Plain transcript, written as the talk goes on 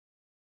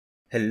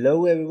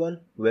Hello, everyone.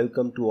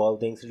 Welcome to All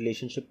Things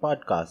Relationship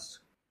Podcast,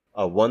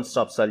 a one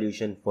stop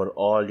solution for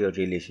all your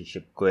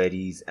relationship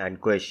queries and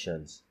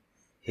questions.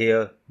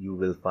 Here you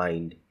will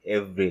find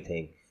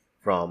everything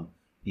from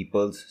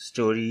people's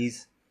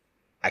stories,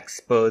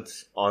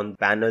 experts on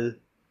panel,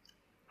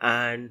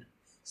 and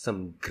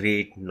some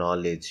great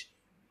knowledge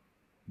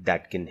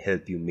that can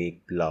help you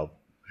make love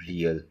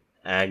real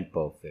and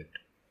perfect.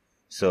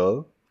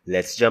 So,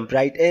 let's jump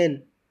right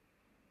in.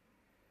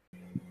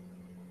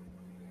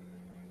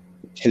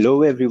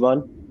 Hello everyone,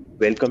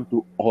 welcome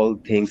to all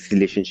things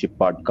relationship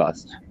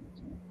podcast.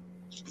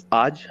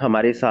 आज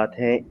हमारे साथ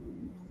हैं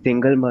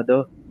single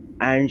mother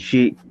and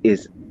she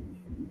is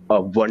a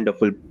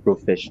wonderful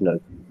professional.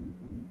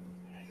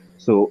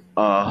 So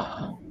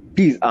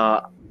please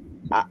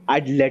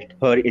I'd let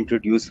her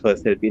introduce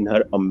herself in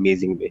her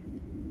amazing way.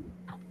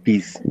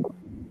 Please.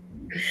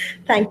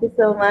 Thank you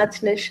so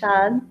much,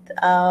 Nishant.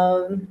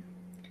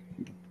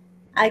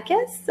 I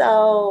guess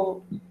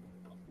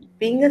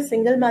being a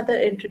single mother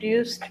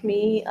introduced me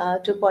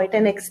to quite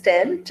an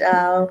extent.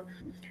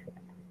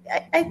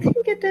 I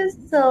think it is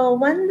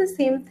one and the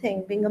same thing.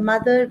 Being a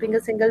mother, being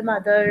a single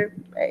mother,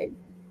 it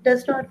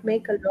does not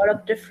make a lot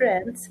of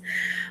difference.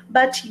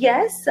 But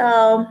yes,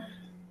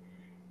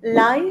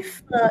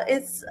 life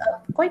is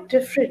quite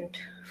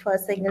different for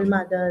single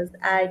mothers,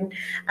 and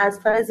as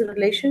far as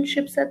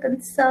relationships are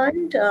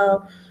concerned,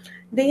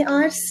 they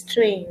are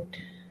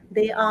strained.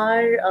 They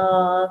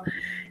are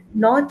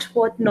not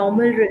what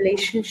normal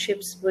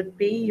relationships would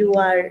be. You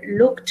are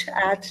looked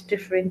at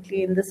differently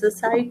in the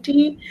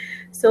society.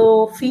 So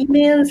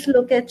females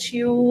look at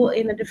you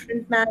in a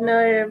different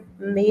manner.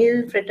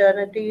 Male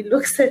fraternity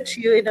looks at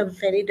you in a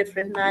very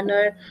different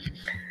manner.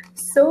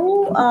 So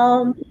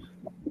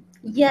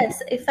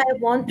yes, if I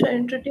want to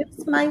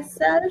introduce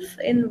myself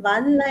in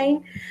one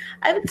line,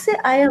 I would say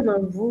I am a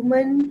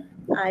woman,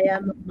 I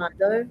am a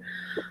mother,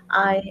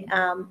 I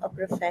am a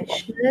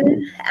professional,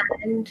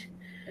 and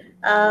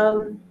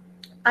um,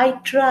 I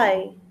try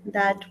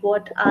that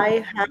what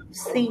I have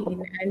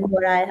seen and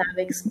what I have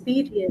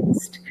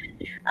experienced,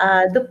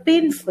 the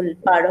painful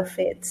part of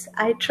it,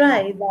 I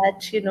try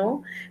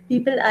that,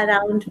 people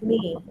around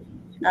me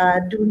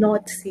do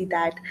not see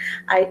that.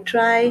 I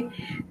try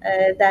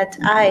that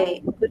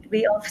I could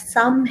be of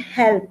some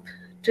help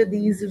to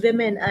these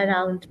women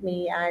around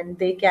me, and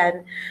they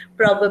can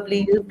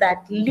probably use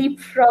that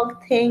leapfrog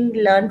thing,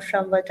 learn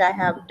from what I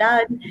have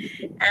done,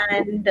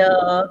 and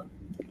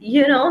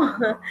you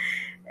know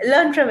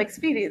learn from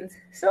experience.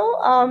 So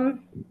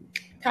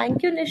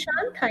thank you,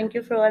 Nishan. Thank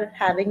you for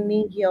having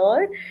me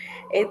here.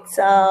 It's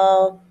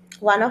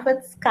one of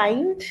its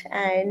kind,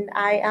 and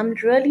I am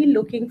really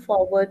looking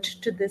forward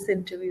to this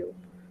interview.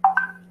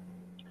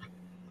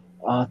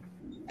 Uh,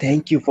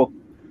 Thank you for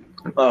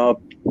uh,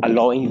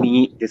 allowing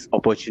me this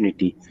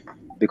opportunity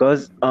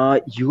because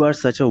you are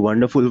such a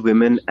wonderful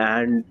woman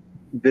and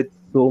with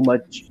so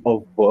much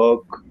of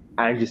work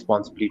and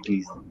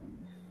responsibilities,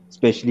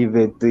 especially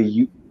with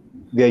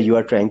where you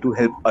are trying to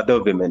help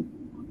other women.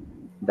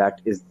 That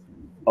is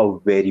a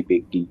very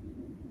big deal.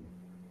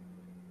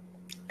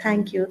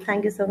 Thank you.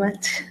 Thank you so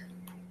much.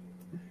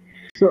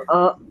 So,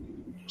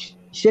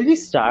 shall we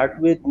start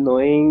with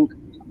knowing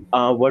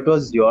what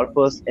was your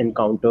first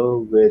encounter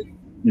with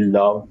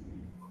love?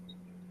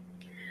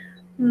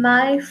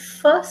 My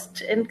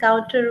first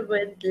encounter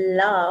with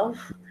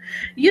love,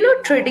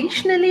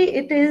 traditionally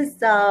it is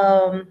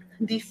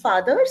the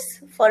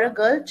fathers. For a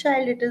girl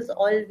child, it is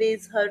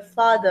always her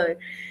father,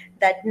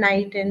 that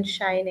knight in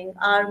shining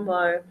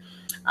armor.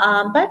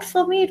 But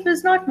for me, it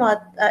was not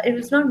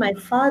my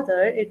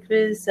father. It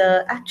was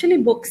actually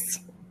books.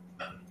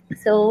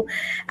 So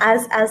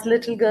as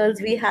little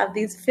girls, we have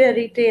these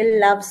fairy tale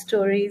love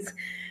stories,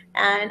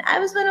 and I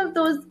was one of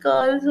those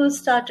girls who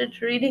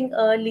started reading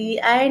early,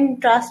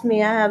 and trust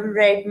me, I have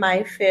read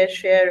my fair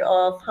share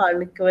of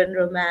Harlequin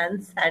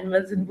romance and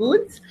Puss in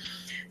Boots.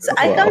 So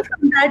I come Wow.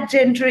 from that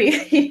gentry.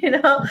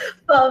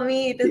 For me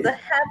it is a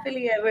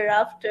happily ever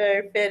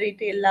after fairy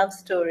tale love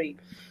story.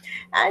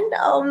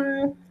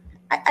 And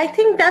I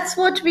think that's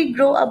what we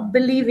grow up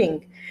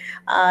believing.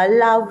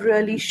 Love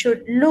really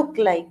should look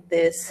like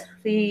this.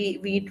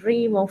 We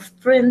dream of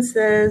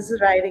princes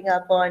riding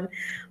up on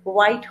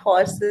white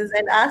horses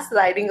and us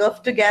riding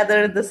off together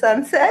in the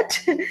sunset.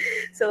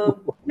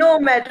 So no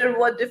matter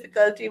what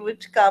difficulty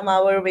would come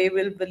our way,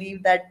 we'll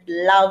believe that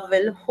love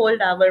will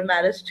hold our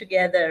marriage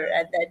together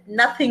and that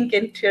nothing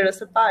can tear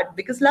us apart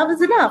because love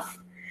is enough,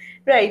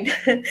 right?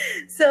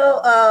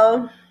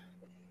 So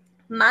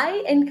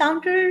my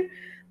encounter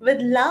with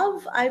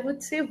love, I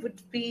would say,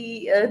 would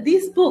be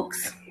these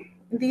books,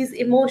 these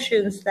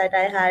emotions that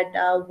I had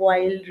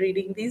while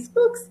reading these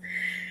books.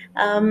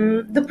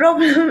 The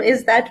problem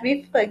is that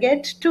we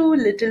forget two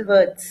little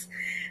words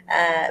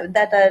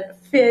that are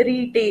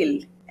fairy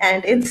tale,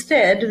 and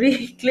instead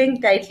we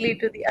cling tightly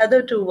to the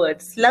other two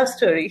words, love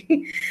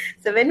story.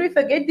 So when we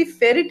forget the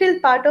fairy tale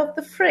part of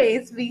the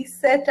phrase, we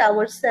set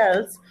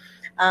ourselves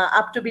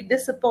up to be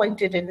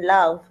disappointed in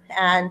love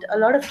and a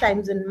lot of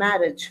times in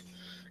marriage.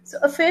 So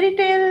a fairy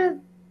tale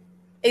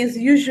is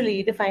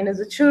usually defined as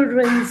a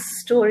children's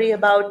story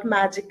about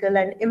magical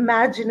and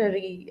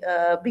imaginary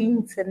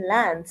beings and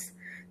lands.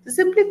 So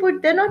simply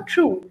put, they're not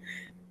true.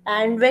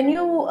 And when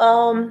you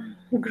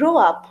grow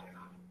up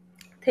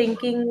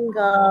thinking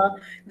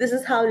this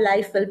is how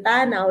life will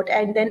pan out,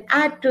 and then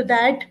add to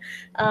that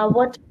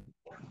what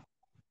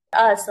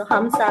us, so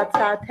hum saath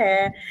saath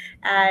hai,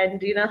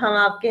 and hum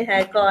aapke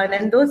hain kaun,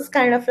 and those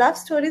kind of love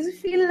stories, you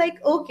feel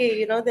like,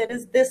 okay, there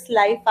is this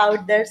life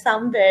out there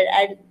somewhere,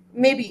 and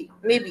maybe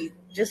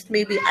just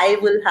maybe I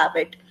will have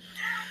it.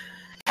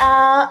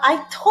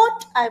 I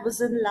thought I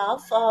was in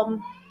love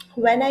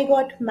when I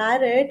got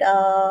married.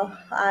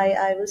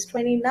 I was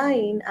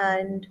 29,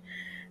 and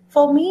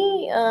for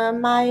me,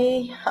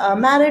 my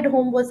married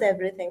home was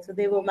everything. So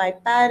they were my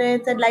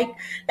parents, and like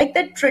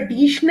that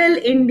traditional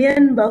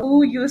Indian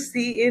bahu you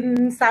see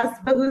in Saas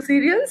Bahu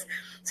serials.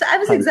 So I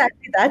was हाँ जी.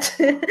 exactly that.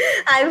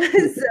 I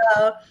was,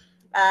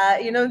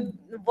 you know,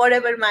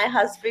 whatever my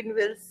husband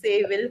will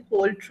say will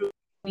hold true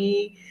to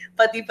me.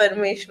 Pati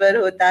Parmeshwar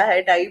hota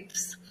hai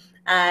types.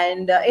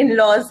 And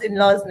in-laws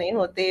नहीं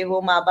होते,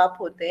 वो माँ बाप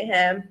होते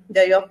हैं,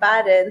 they're your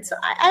parents. So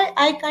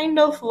I kind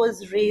of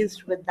was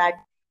raised with that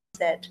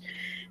set.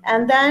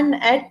 And then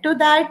add to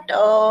that,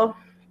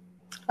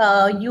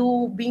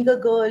 you being a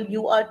girl,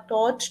 you are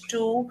taught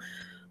to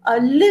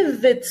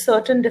live with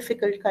certain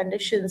difficult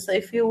conditions. So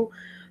if you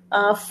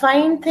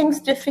find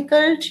things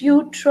difficult,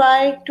 you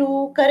try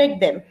to correct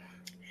them.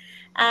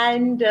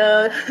 And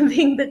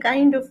being the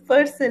kind of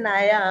person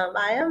I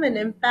am an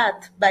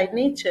empath by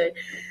nature.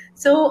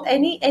 So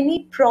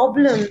any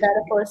problem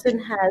that a person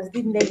has,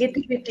 the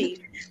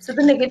negativity. So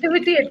the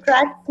negativity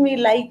attracts me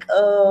like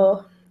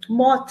a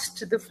moth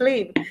to the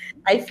flame.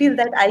 I feel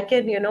that I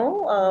can,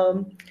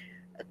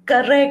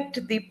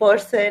 correct the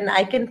person.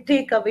 I can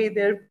take away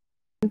their.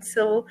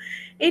 So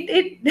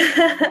it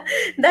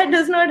that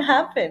does not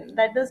happen.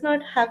 That does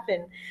not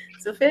happen.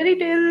 So fairy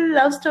tale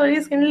love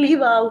stories can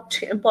leave out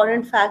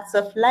important facts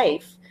of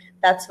life.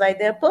 That's why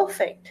they're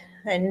perfect.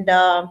 And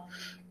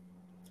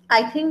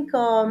I think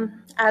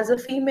as a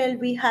female,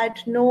 we had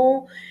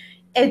no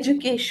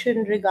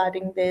education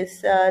regarding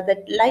this,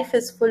 that life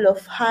is full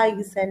of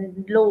highs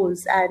and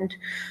lows and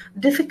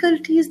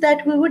difficulties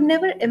that we would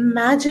never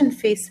imagine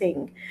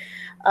facing,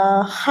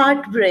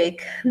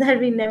 heartbreak that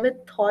we never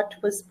thought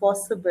was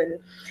possible.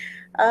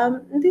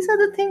 These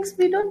are the things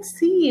we don't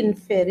see in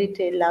fairy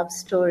tale love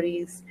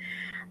stories.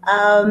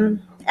 And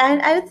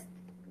I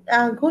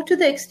go to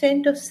the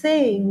extent of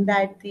saying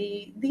that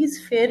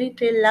these fairy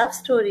tale love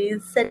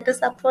stories set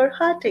us up for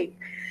heartache.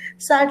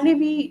 Sadly,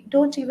 we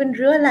don't even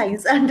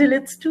realize until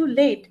it's too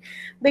late,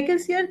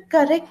 because you're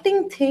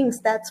correcting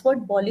things. That's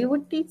what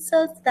Bollywood teaches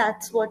us.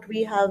 That's what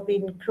we have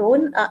been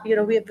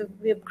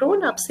we have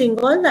grown up seeing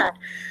all that.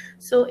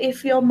 So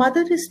if your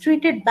mother is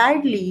treated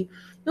badly,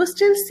 you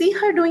still see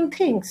her doing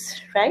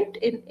things, right?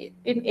 In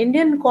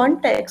Indian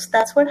context,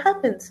 that's what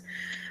happens.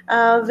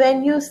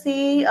 When you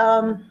see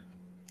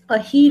a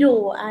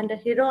hero and a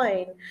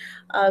heroine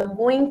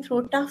going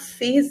through tough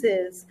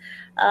phases,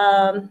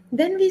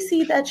 then we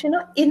see that,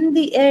 in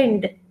the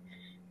end,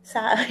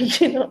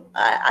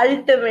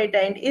 ultimate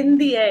end, in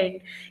the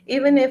end,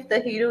 even if the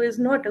hero is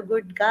not a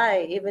good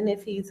guy, even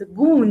if he's a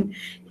goon,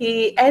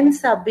 he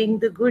ends up being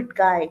the good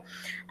guy.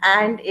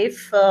 And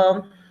if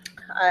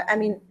I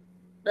mean,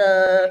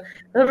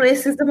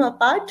 racism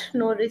apart,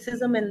 no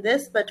racism in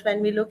this, but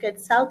when we look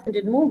at South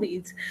Indian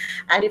movies,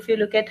 and if you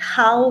look at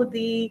how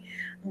the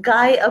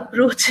guy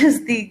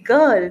approaches the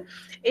girl,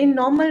 in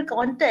normal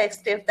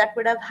context, if that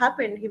would have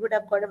happened, he would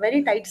have got a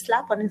very tight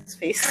slap on his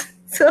face.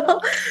 So,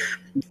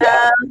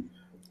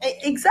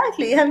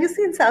 exactly. Have you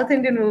seen South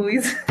Indian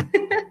movies?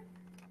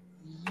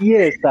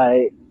 Yes,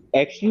 I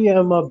actually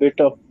am a bit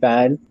of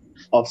fan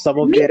of some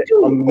of Me their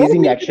too. Oh,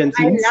 amazing me action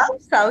too. I scenes.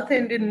 love South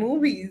Indian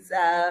movies.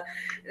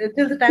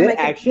 Till the time I Their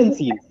can action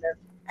scenes.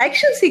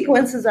 action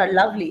sequences are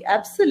lovely,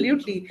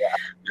 absolutely.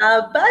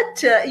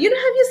 But have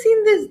you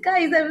seen this,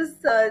 guys? I was,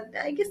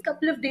 I guess, a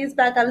couple of days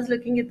back, I was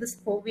looking at this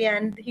movie,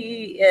 and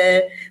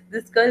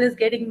this girl is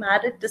getting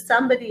married to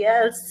somebody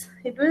else.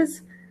 It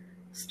was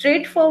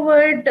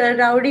straightforward,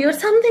 rowdy, or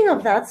something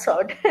of that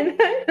sort.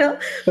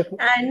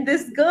 And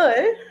this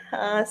girl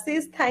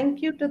says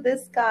thank you to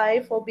this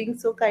guy for being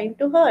so kind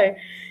to her,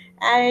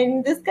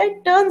 and this guy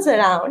turns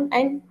around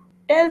and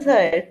tells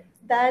her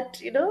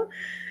that,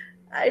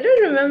 I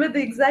don't remember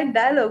the exact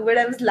dialogue, but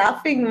I was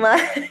laughing my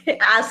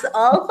ass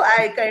off.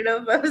 I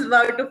was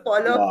about to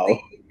fall off the Wow.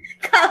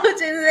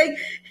 couch, and like,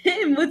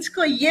 hey,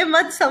 मुझको ये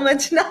मत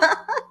समझना.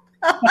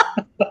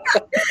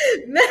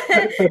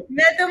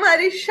 मैं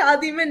तुम्हारी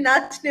शादी में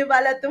नाचने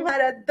वाला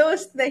तुम्हारा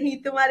दोस्त नहीं,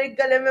 तुम्हारे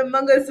गले में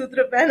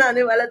मंगलसूत्र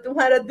पहनाने वाला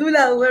तुम्हारा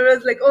दूल्हा हूँ. I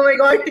was like, oh my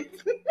god.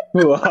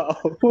 Wow.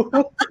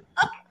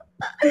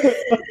 So,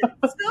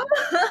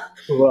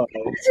 Wow.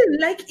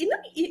 like,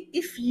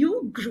 if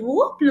you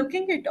grow up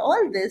looking at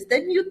all this,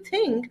 then you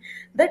think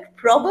that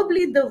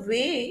probably the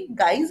way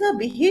guys are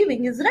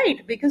behaving is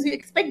right, because you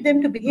expect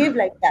them to behave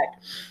like that.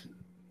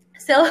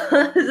 So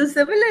it's a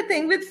similar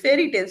thing with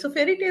fairy tales. So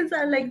fairy tales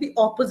are like the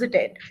opposite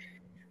end.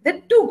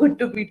 They're too good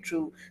to be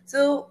true.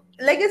 So,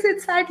 like I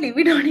said, sadly,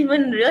 we don't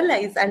even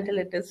realize until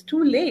it is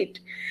too late.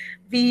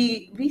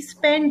 We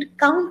spend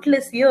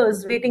countless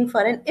years waiting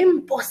for an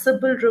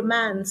impossible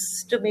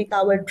romance to make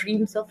our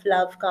dreams of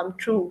love come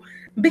true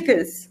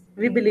because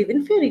we believe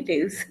in fairy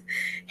tales,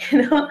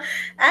 you know.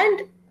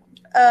 And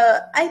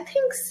I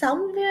think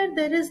somewhere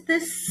there is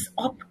this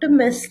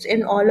optimist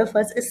in all of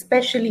us,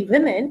 especially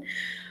women.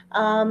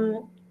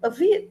 Um,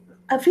 we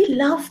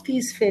love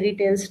these fairy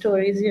tale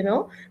stories, you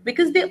know,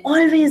 because they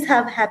always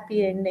have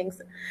happy endings.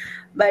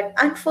 But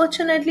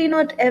unfortunately,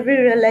 not every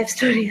real life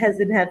story has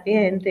a happy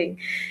ending.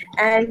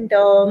 And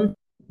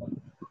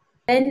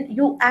when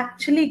you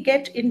actually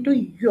get into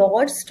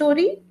your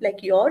story,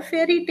 like your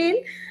fairy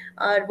tale,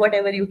 or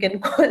whatever you can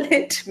call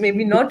it,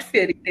 maybe not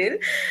fairy tale,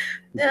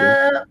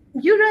 Okay.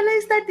 you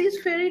realize that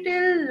these fairy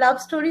tale love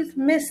stories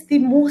miss the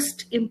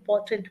most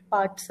important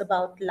parts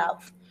about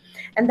love.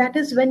 And that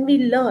is when we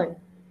learn,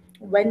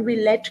 when we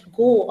let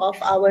go of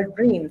our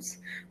dreams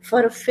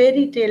for a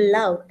fairy tale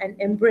love and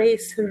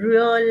embrace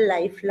real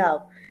life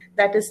love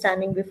that is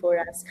standing before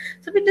us.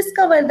 So we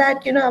discover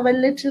that, you know, our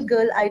little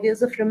girl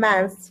ideas of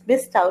romance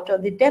missed out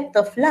on the depth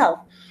of love.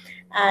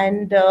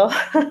 And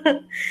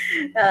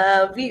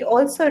we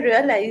also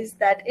realize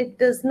that it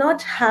does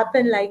not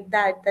happen like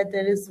that, that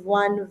there is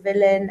one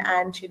villain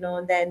and, you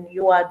know, then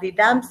you are the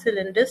damsel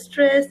in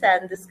distress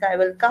and this guy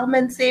will come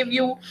and save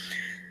you.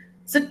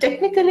 So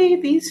technically,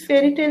 these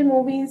fairy tale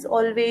movies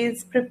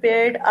always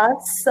prepared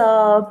us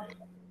to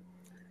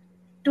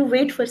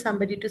wait for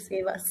somebody to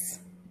save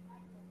us,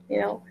 you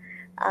know.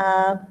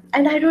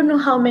 And I don't know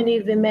how many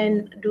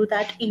women do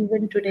that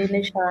even today,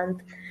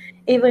 Nishant.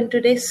 Even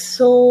today,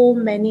 so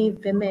many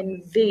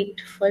women wait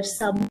for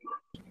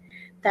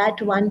that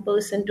one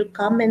person to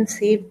come and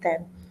save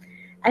them.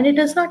 And it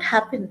does not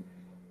happen.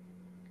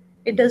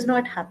 It does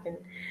not happen.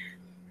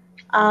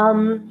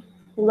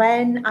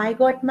 When I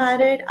got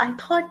married, I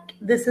thought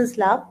this is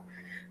love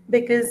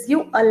because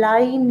you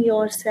align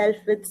yourself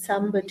with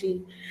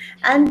somebody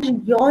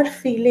and your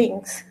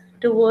feelings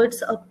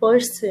towards a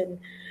person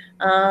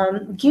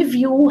give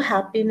you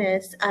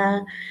happiness.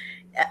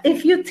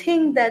 If you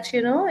think that,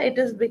 you know, it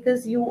is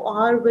because you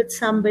are with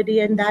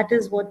somebody and that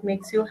is what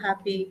makes you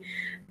happy,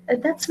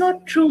 that's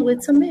not true.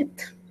 It's a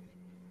myth.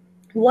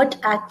 What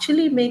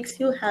actually makes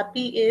you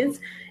happy is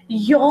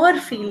your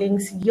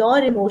feelings, your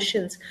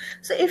emotions.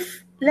 So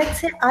if,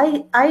 let's say,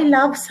 I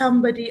love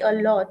somebody a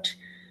lot,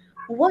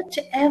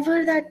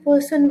 whatever that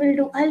person will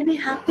do, I'll be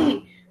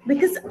happy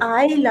because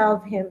I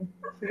love him,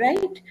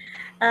 right?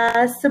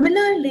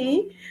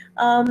 Similarly,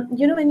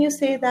 you know, when you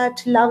say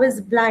that love is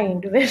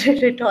blind, where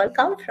did it all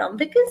come from?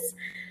 Because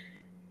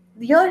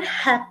your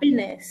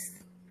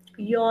happiness,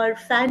 your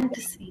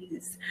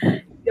fantasies,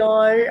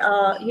 your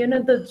you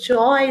know, the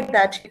joy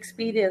that you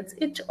experience,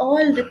 it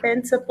all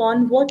depends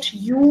upon what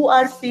you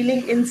are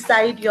feeling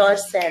inside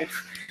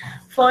yourself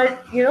for,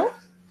 you know,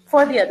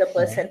 for the other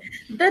person.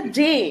 The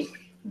day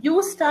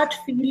you start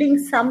feeling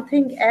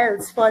something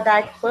else for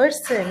that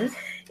person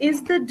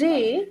is the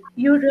day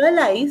you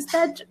realize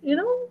that, you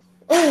know,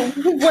 oh,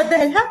 what the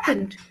hell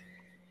happened.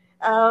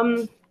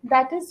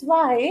 That is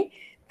why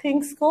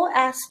things go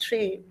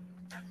astray.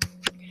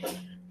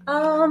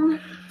 Um,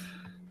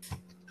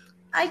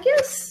 I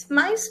guess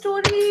my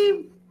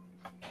story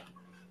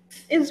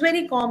is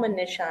very common,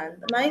 Nishant.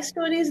 My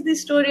story is the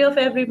story of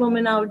every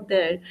woman out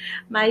there.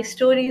 My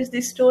story is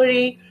the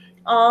story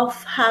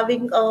of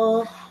having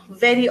a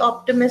very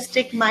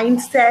optimistic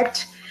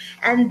mindset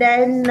and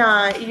then,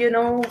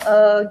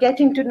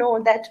 getting to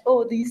know that,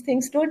 oh, these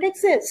things don't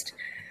exist.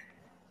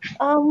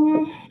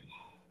 Um,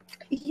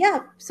 Yeah,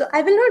 so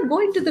I will not go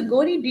into the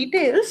gory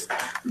details,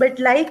 but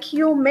like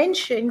you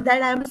mentioned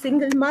that I'm a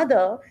single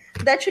mother,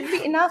 that should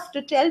be enough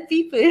to tell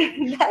people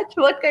that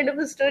what kind of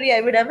a story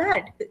I would have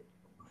had.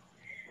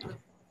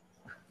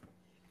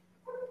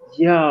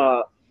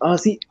 Yeah.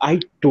 See, I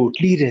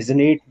totally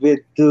resonate with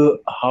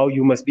how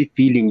you must be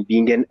feeling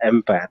being an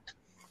empath.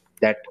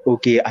 That,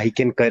 okay, I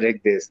can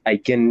correct this, I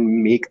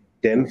can make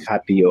them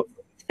happier,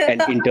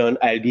 and in turn,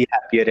 I'll be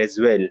happier as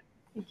well.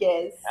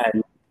 Yes.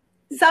 And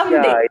yeah,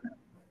 Someday.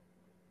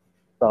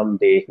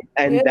 someday.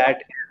 And You know, that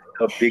is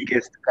the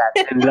biggest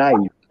catch in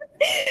life.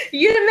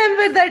 you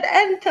remember that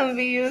anthem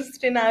we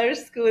used in our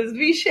schools,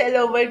 we shall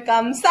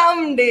overcome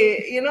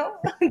someday, you know,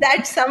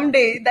 that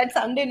someday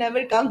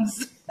never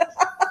comes.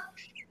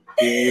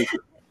 Yes.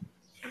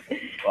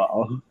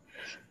 Wow.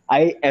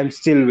 I am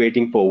still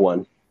waiting for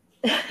one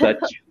such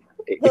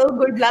day. Oh,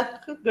 good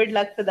luck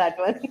for that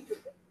one.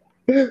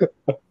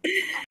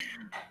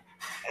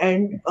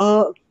 And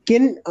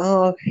can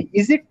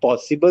is it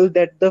possible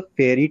that the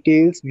fairy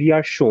tales we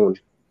are shown,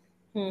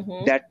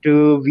 Mm-hmm. that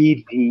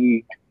we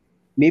read,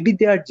 maybe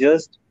they are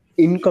just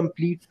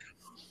incomplete?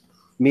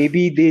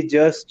 Maybe they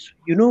just,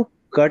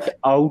 cut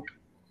out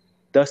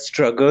the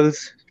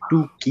struggles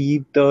to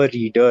keep the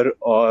reader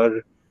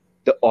or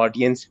the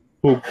audience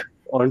hooked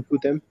onto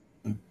them?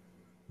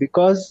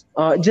 Because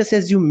just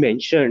as you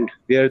mentioned,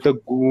 where the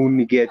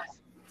goon gets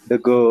the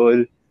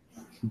girl,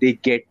 they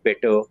get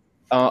better.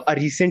 A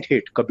recent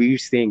hit, Kabir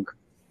Singh.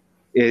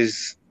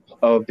 is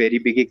a very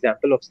big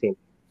example of same.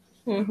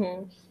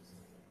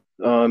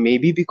 Mm-hmm.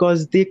 Maybe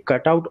because they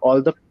cut out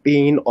all the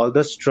pain, all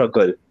the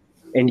struggle,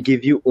 and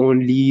give you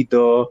only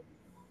the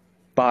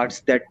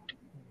parts that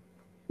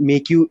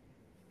make you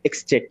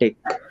ecstatic,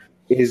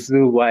 is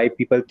why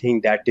people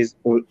think that is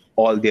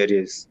all there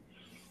is.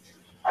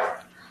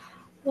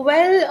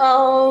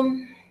 Well,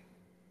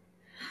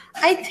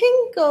 I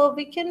think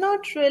we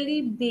cannot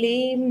really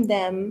blame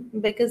them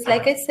because,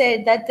 like I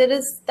said, that there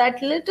is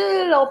that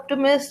little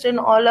optimist in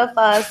all of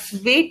us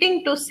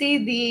waiting to see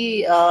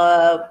the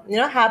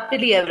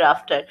happily ever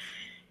after.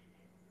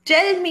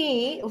 Tell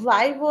me,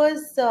 why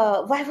was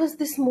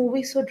this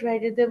movie so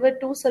dreaded? There were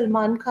two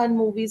Salman Khan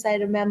movies I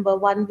remember.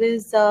 One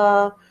was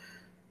uh,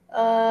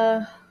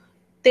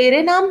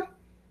 Tere Naam,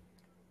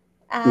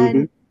 Hmm.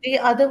 and the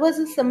other was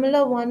a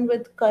similar one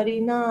with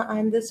Karina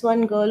and this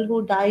one girl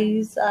who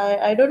dies.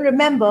 I don't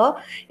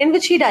remember, in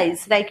which he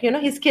dies. Like,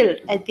 he's killed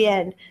at the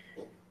end.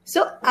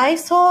 So I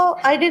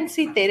didn't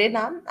see Tere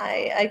Naam.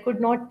 I could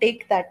not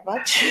take that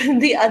much.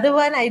 The other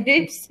one I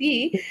did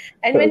see,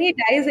 and when he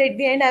dies at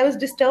the end, I was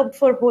disturbed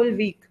for a whole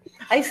week.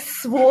 I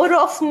swore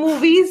off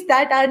movies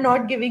that are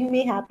not giving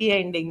me happy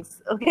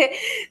endings. Okay,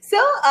 so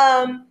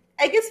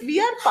I guess we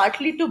are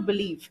partly to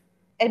believe.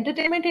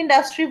 Entertainment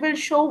industry will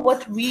show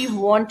what we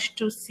want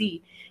to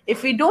see.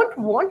 If we don't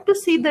want to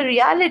see the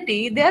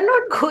reality, they are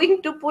not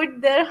going to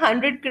put their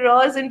 100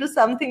 crores into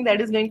something that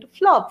is going to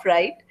flop,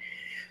 right?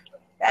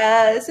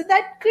 So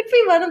that could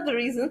be one of the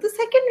reasons. The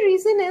second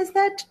reason is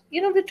that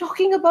we're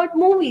talking about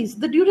movies.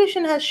 The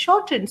duration has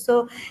shortened.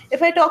 So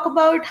if I talk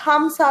about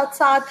Hum Saath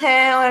Saath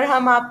Hai or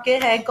Hum Aapke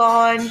Hai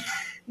Kaun,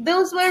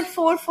 those were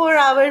 4 4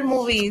 hour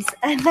movies,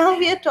 and now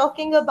we are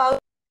talking about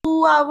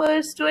 2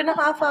 hours,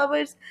 2.5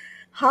 hours.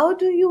 How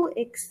do you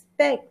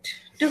expect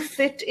to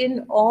fit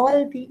in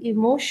all the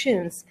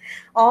emotions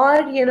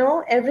or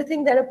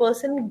everything that a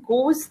person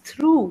goes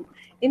through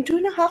in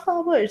 2.5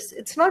 hours?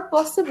 It's not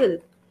possible.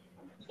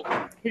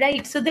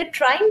 Right. So they're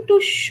trying to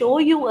show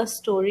you a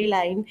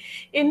storyline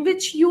in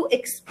which you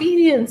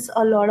experience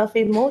a lot of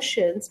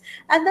emotions.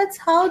 And that's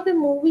how the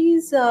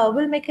movies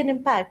will make an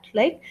impact.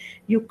 Like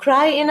you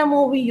cry in a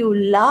movie, you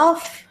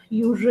laugh,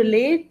 you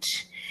relate.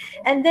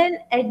 And then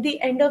at the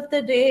end of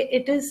the day,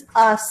 it is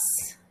us,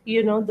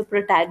 the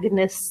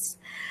protagonists.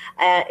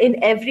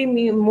 In every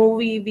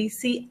movie, we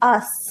see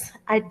us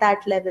at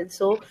that level.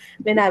 So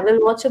when I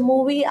will watch a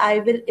movie, I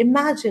will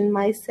imagine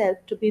myself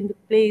to be in the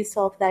place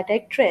of that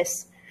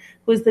actress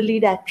who's the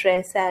lead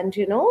actress, and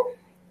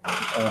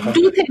Uh-huh.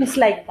 do things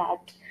like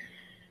that.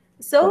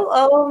 So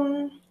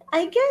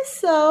I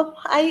guess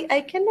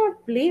I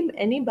cannot blame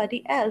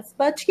anybody else,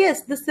 but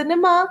yes, the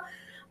cinema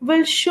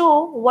will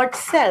show what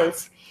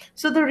sells.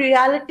 So the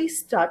reality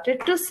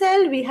started to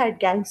sell. We had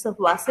Gangs of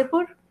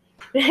Wasipur,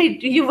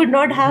 right? You would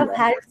not have Yeah.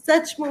 had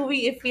such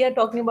movie if we are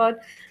talking about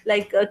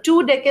like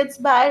 2 decades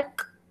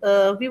back.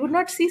 We would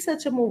not see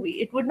such a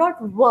movie. It would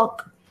not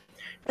work.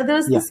 There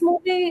was Yeah. this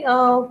movie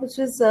which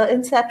is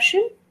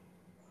Inception.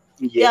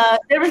 Yeah, Yes.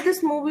 there was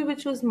this movie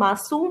which was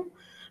Masoom.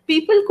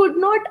 People could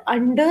not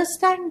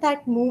understand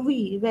that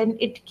movie when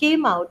it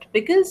came out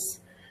because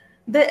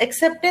the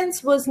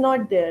acceptance was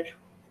not there.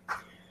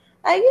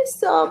 I guess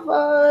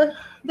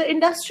the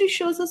industry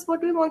shows us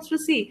what we want to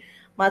see,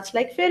 much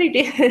like fairy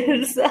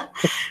tales.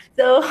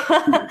 So,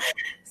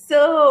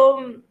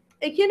 so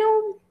you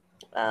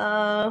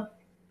know,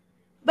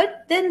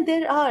 but then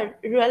there are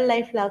real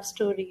life love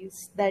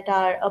stories that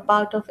are a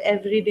part of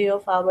every day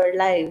of our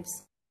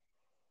lives.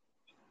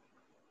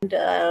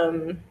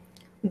 um,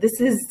 this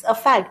is a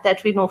fact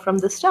that we know from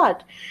the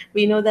start.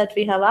 We know that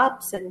we have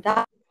ups and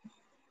downs.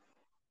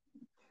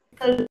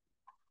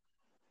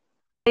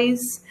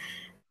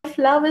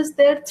 Love is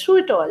there through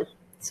it all.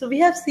 So we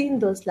have seen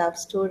those love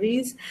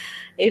stories.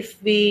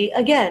 If we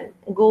again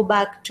go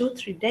back 2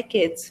 3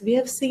 decades, we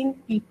have seen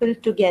people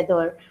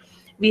together.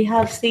 We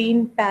have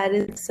seen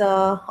parents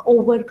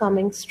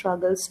overcoming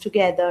struggles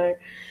together.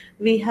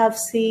 We have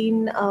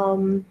seen a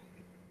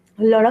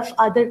lot of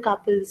other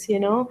couples,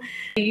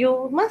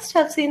 you must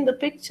have seen the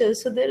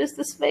pictures. So there is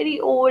this very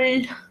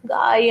old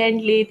guy and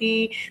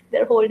lady,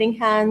 they're holding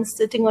hands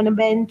sitting on a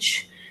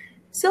bench.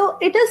 So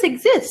it does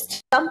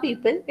exist. Some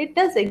people, it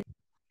does exist.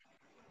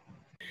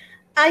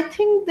 I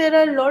think there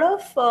are a lot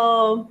of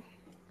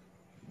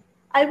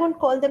I won't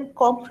call them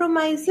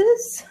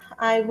compromises,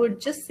 I would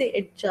just say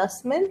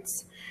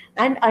adjustments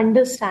and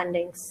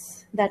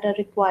understandings that are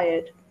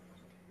required.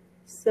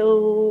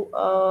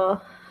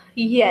 So,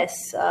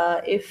 yes,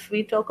 if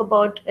we talk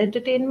about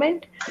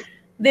entertainment,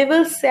 they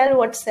will sell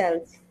what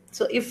sells.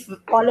 So, if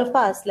all of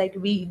us, like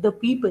we, the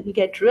people,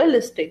 get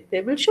realistic,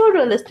 they will show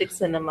realistic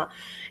cinema.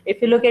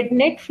 If you look at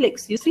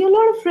Netflix, you see a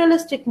lot of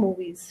realistic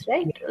movies,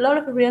 right? A lot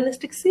of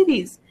realistic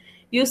series.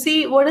 You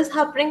see what is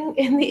happening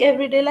in the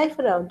everyday life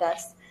around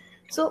us.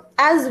 So,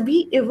 as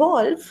we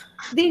evolve,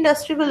 the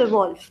industry will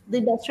evolve. The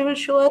industry will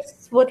show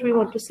us what we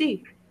want to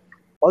see.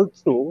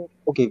 Also,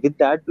 okay, with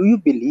that, do you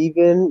believe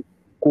in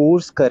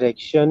course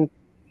correction,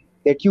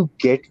 that you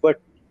get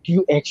what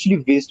you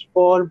actually wished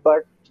for,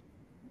 but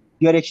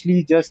you're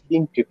actually just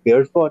being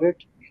prepared for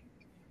it.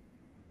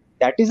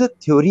 That is a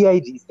theory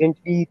I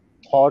recently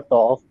thought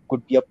of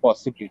could be a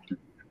possibility.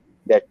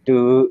 That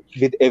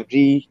with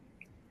every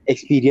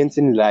experience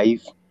in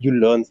life, you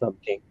learn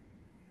something.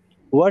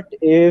 What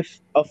if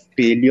a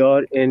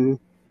failure in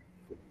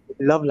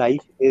love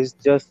life is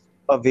just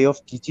a way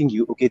of teaching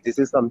you, okay, this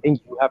is something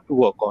you have to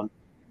work on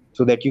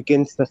so that you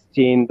can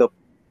sustain the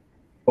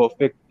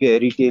perfect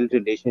fairy tale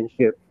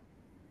relationship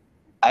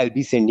I'll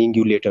be sending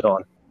you later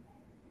on.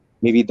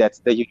 Maybe that's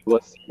the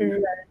universe.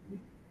 Right,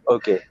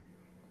 Okay.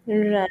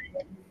 right,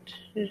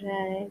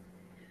 right.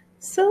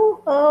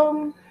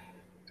 So,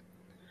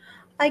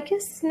 I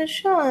guess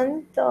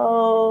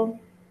Nishant,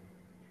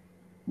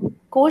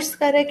 course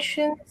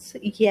corrections,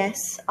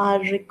 yes, are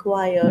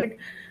required,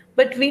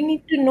 but we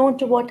need to know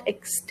to what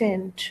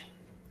extent.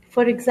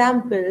 For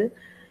example,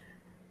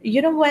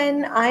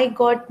 when I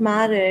got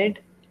married,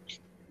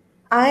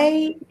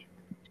 I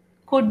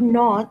could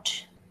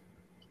not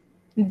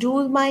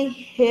do my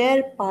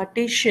hair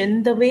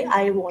partition the way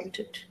I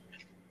wanted.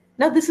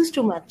 Now, this is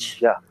too much,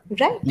 Yeah.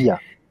 right? Yeah.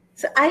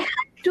 So I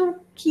had to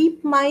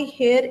keep my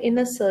hair in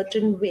a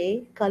certain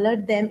way, color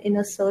them in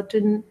a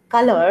certain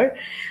color,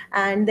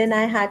 and then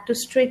I had to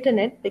straighten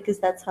it because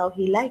that's how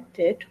he liked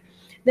it.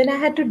 Then I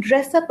had to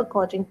dress up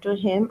according to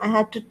him. I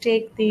had to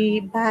take the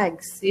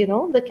bags,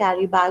 the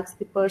carry bags,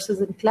 the purses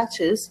and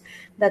clutches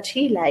that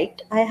he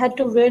liked. I had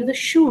to wear the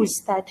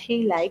shoes that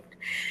he liked.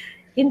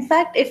 In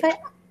fact, if I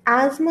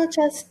as much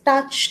as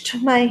touched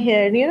my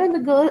hair,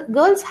 the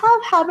girls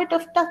have habit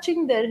of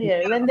touching their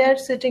hair when they're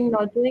sitting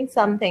or doing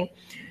something.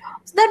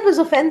 So that was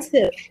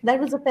offensive. That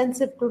was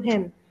offensive to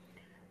him.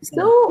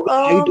 So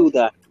I do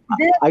that.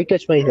 there, I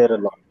touch my hair a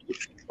lot.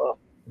 Uh,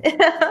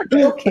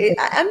 okay,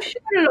 I'm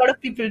sure a lot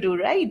of people do,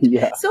 right?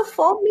 yeah. So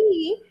for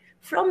me,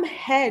 from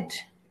head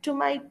to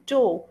my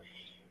toe,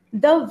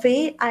 the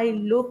way I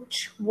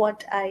looked,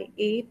 what I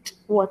ate,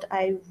 what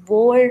I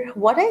wore,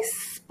 what I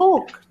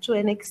spoke to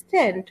an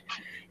extent,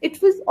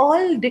 it was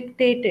all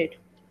dictated.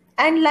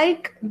 And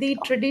like the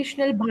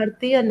traditional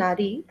Bharatiya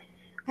Nari,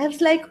 I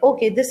was like,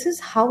 okay, this is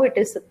how it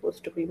is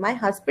supposed to be. My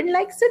husband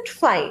likes it,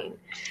 fine.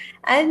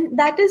 And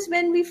that is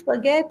when we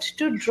forget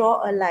to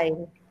draw a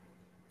line.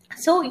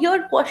 So,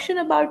 your question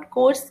about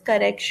course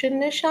correction,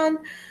 Nishan,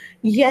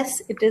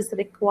 yes, it is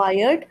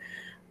required,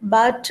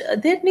 but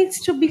there needs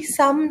to be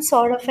some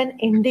sort of an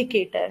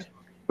indicator.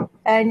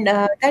 And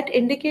that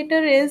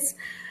indicator is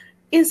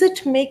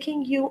it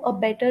making you a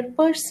better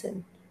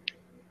person?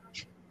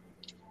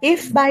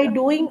 If by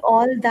doing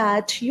all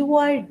that you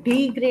are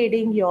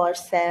degrading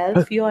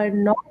yourself, you are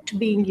not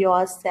being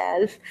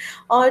yourself,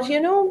 or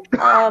the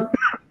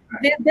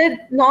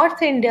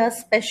North India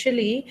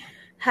especially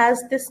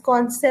has this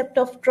concept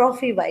of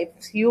trophy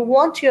wives. You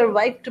want your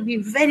wife to be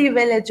very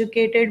well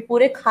educated,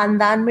 पूरे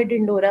खानदान में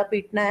ढिंडोरा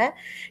पीटना है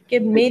कि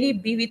मेरी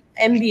बीवी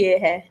MBA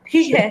है,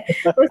 ठीक है,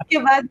 उसके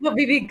बाद वो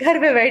बीवी घर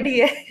में बैठी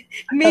है,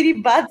 मेरी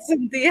बात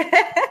सुनती है,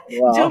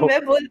 जो Wow.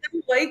 मैं बोलती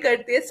हूँ वही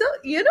करती है.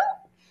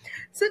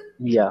 So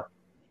Yeah.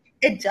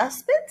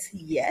 adjustments,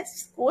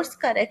 yes. Course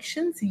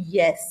corrections,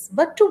 yes.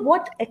 But to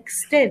what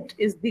extent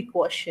is the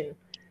question?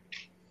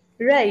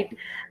 Right.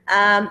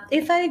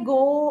 If I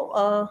go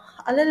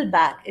a little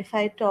back, if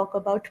I talk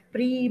about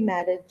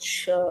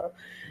pre-marriage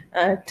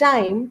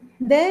time,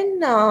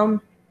 then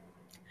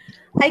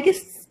I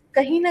guess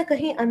कहीं ना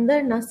कहीं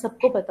अंदर ना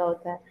सबको पता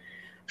होता है.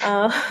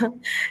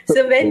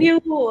 So when Okay. you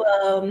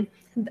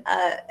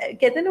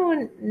कहते हैं ना वो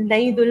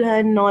नई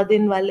दुल्हन 9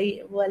 दिन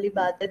वाली वाली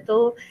बात है,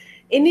 तो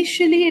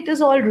initially it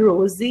is all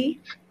rosy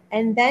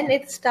and then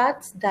it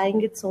starts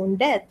dying its own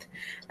death,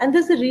 and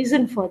there's a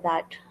reason for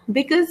that,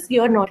 because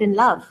you're not in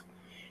love.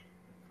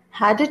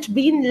 Had it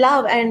been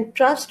love, and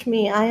trust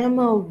me, I am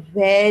a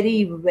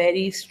very,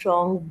 very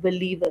strong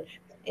believer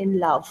in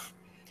love.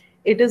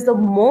 It is the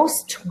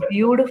most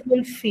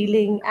beautiful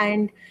feeling,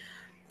 and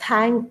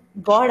thank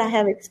God I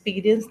have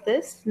experienced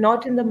this,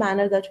 not in the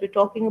manner that we're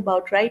talking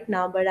about right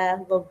now, but I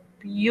have a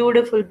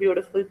beautiful,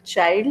 beautiful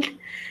child.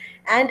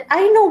 And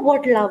I know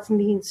what love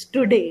means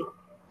today,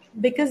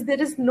 because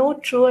there is no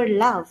truer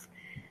love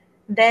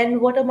than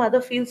what a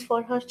mother feels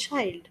for her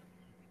child.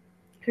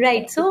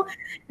 Right. So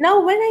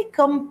now when I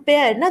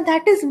compare, now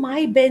that is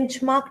my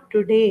benchmark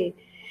today.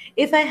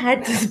 If I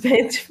had this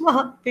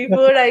benchmark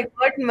before I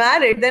got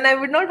married, then I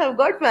would not have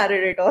got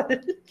married at all.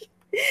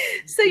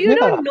 So you Yeah.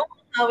 don't know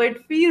how it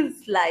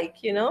feels like.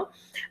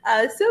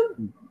 So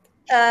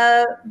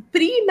uh,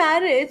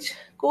 pre-marriage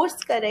course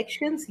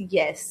corrections,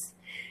 yes.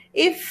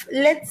 If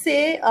let's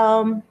say,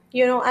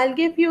 I'll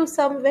give you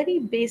some very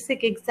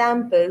basic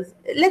examples.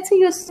 Let's say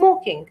you're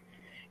smoking,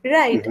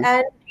 right? Mhm.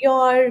 And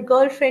your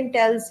girlfriend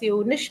tells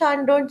you,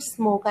 Nishan, don't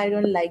smoke. I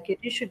don't like it.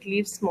 You should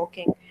leave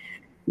smoking.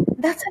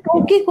 That's an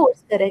Yeah. okay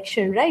course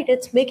correction, right?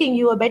 It's making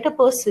you a better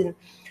person. True.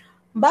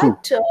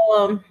 But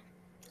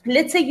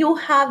let's say you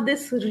have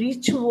this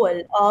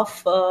ritual of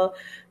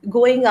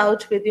going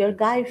out with your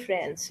guy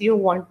friends. You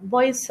want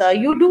boys,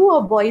 you do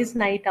a boys'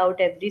 night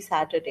out every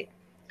Saturday.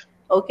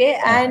 Okay,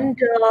 Uh-huh. and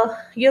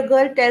your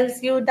girl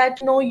tells you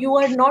that no, you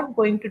are not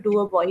going to do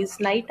a boys'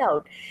 night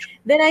out,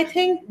 then I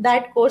think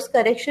that course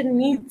correction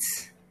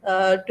needs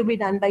to be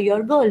done by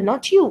your girl,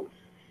 not you,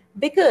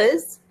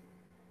 because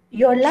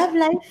your love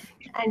life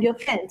and your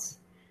friends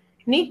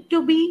need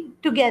to be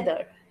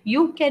together.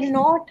 You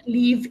cannot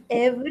leave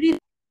everything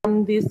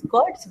on this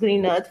God's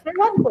green earth for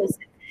one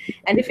person.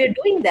 And if you're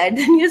doing that,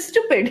 then you're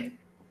stupid.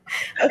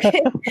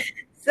 Okay.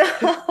 So,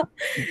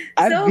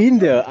 I've so been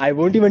there. I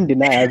won't even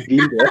deny I've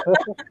been there.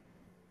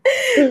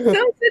 so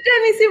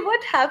tell me, see,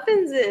 what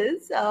happens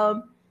is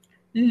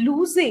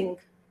losing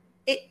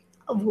it,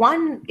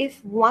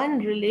 if one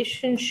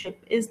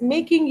relationship is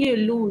making you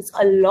lose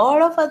a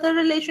lot of other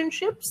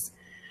relationships,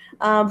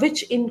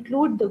 which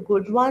include the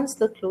good ones,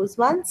 the close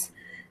ones,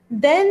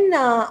 then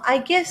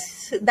I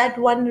guess that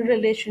one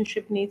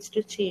relationship needs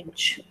to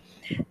change.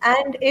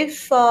 And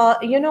if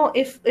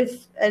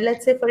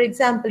let's say, for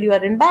example, you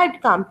are in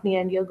bad company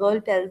and your girl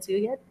tells you,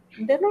 yeah,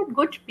 they're not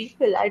good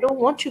people, I don't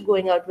want you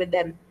going out with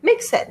them,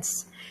 makes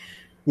sense.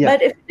 Yeah.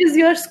 But if it is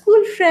your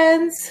school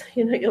friends,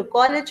 your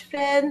college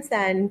friends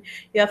and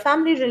your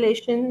family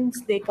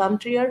relations, they come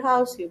to your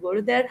house, you go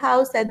to their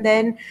house, and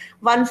then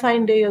one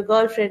fine day your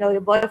girlfriend or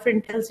your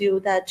boyfriend tells you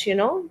that,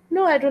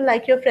 no, I don't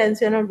like your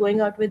friends, you're not going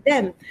out with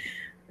them.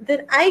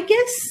 Then I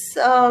guess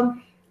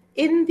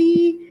in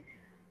the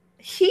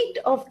heat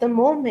of the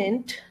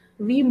moment,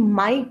 we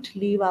might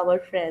leave our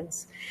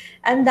friends.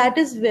 And that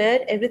is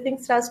where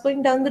everything starts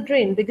going down the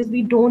drain because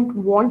we don't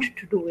want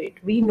to do it.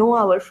 We know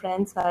our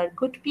friends are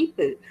good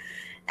people.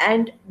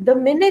 And the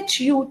minute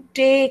you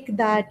take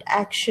that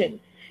action,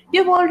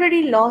 you've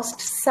already lost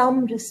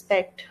some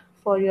respect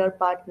for your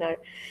partner.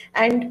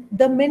 And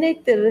the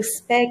minute the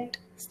respect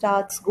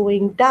starts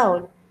going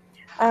down,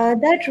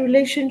 that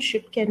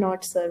relationship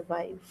cannot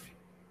survive.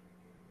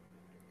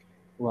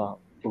 Wow.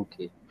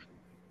 Okay.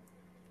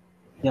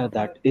 Yeah,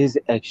 that is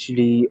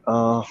actually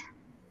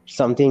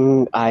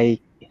something I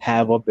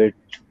have a bit.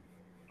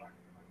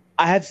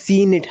 I have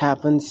seen it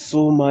happen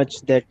so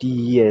much that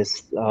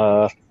yes,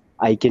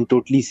 I can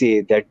totally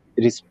say that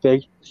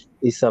respect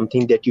is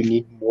something that you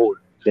need more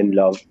than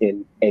love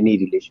in any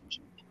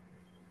relationship.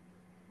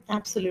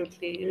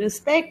 Absolutely.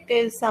 Respect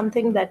is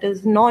something that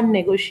is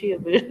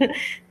non-negotiable.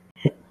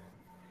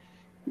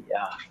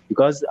 Yeah,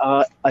 because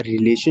a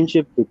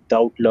relationship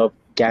without love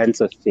can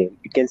sustain.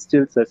 It can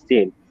still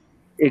sustain.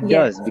 It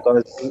Yes. does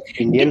because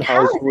Indian It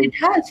has. household. It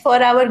has. For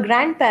our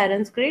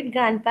grandparents, great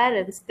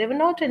grandparents, they were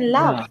not in Yeah,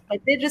 love, but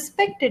they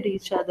respected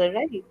each other,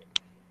 right?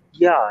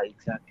 yeah,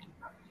 exactly.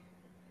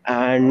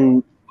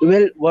 And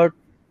well, what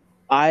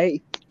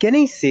I can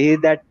I say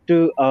that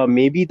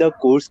maybe the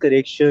course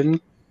correction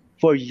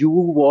for you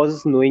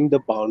was knowing the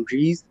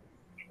boundaries,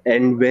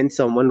 and when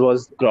someone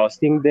was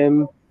crossing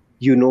them,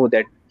 you know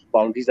that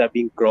boundaries are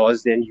being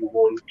crossed, and you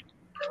won't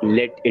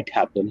let it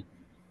happen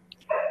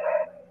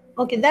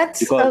Okay,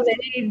 that's a because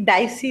very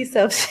dicey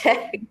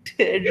subject,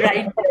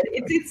 right there.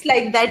 It's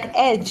like that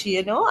edge,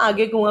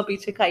 aage kuan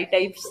piche khai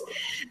types.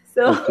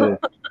 So, okay,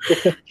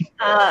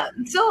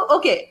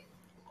 okay.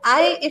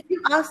 If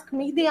you ask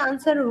me the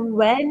answer,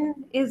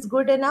 when is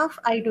good enough,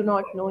 I do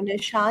not know,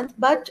 Nishant.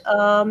 But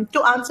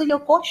to answer your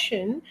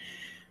question,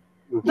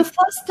 the mhm,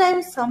 first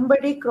time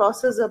somebody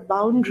crosses a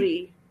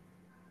boundary,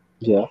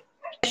 yeah,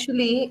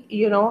 especially,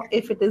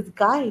 if it is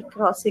guy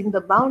crossing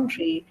the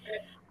boundary,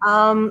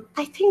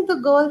 I think the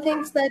girl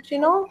thinks that,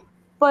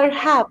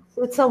 perhaps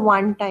it's a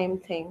one-time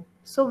thing.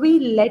 So we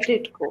let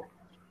it go.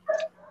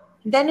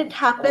 Then it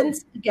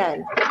happens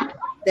again,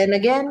 then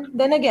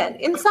again,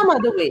 in some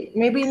other way,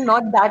 maybe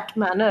not that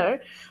manner,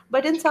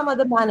 but in some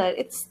other manner,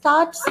 it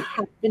starts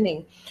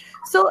happening.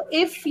 So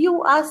if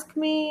you ask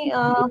me,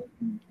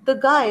 the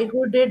guy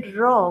who did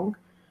wrong,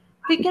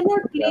 we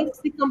cannot yeah, place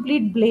the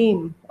complete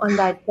blame on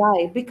that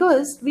guy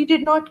because we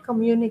did not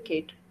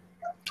communicate.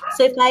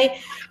 So if I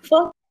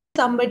first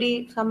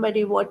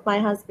somebody what my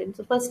husband,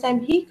 so first time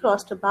he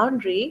crossed a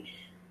boundary,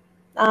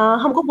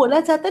 हमको बोला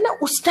जाता है ना,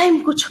 उस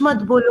time कुछ मत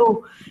बोलो,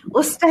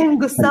 उस टाइम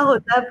गुस्सा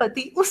होता है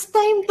पति, उस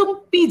टाइम तुम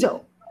पी जाओ.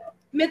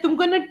 मैं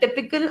तुमको ना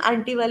टिपिकल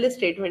आंटी वाले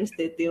स्टेटमेंट्स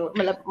देती हूँ,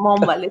 मतलब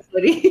मॉम वाले,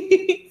 सॉरी.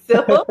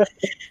 सो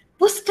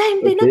उस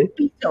टाइम पे ना okay,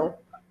 पी जाओ,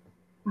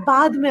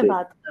 बाद में okay,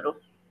 बात करो,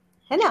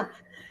 है ना.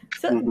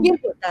 So mhm, ये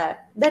होता है.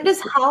 That is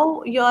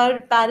how your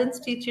parents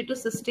teach you to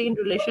sustain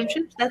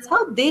relationships. That's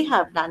how they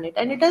have done it,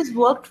 and it has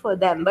worked for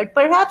them. But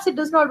perhaps it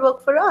does not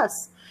work for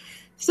us.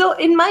 So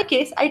in my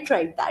case, I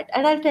tried that,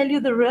 and I'll tell you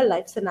the real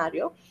life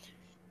scenario.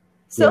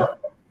 So yeah,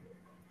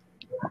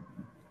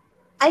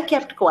 I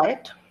kept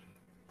quiet.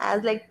 I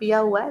was like, "पिया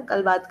हुआ है,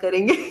 कल बात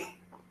करेंगे."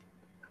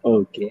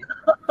 okay,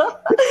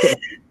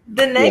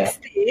 The yeah,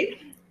 next day,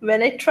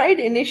 when I tried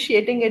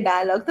initiating a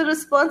dialogue, the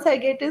response I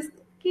get is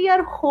कि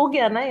यार हो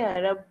गया ना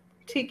यार, अब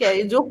ठीक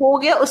है, जो हो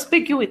गया उस पे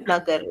क्यों इतना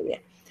कर रही है.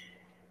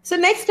 So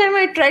next time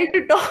I try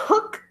to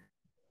talk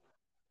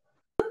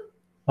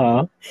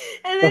huh,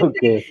 and then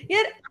okay,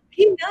 say,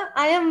 yeah,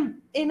 I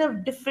am in a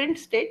different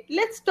state.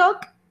 Let's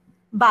talk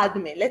बाद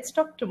में. Let's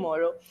talk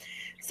tomorrow.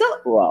 So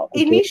wow,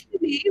 okay,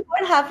 initially,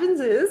 what happens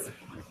is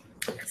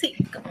See,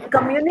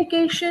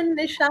 communication,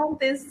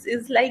 Nishant,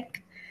 is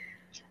like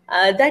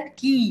that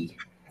key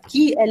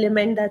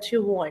element that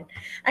you want,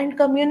 and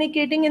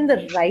communicating in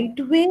the right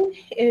way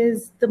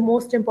is the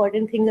most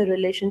important thing a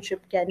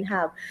relationship can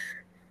have.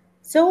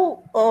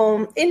 So,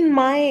 in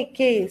my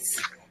case,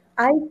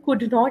 I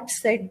could not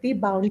set the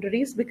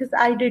boundaries because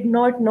I did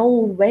not know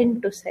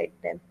when to set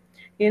them.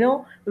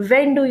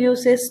 When do you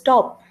say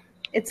stop?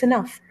 It's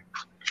enough.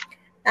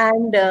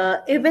 And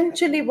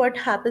eventually, what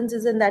happens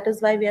is, and that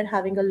is why we are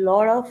having a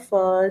lot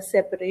of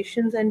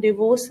separations and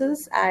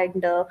divorces.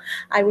 And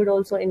I would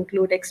also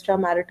include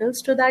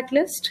extramaritals to that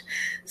list.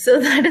 So,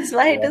 that is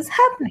why it Yeah. is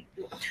happening.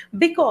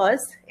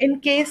 Because in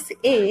case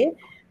A,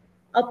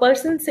 a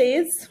person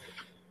says,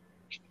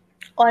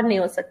 और नहीं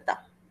हो सकता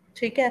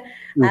ठीक है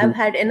Hmm. I've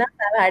had enough,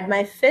 I've had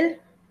my fill,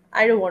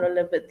 I don't want to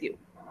live with you.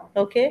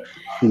 Okay.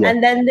 Yeah.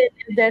 And then they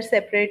live their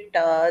separate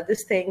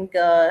this thing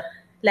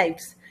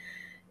lives.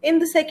 In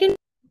the second,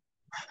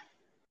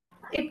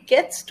 it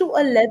gets to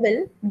a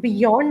level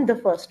beyond the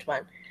first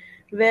one,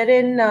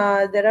 wherein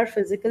there are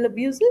physical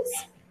abuses,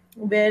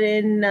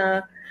 wherein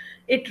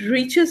it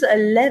reaches a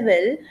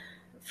level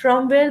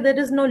from where there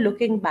is no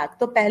looking back.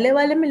 तो पहले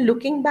वाले में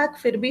looking back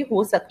फिर भी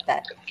हो सकता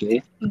है.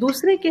 Okay.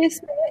 दूसरे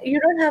केस में you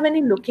don't have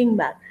any looking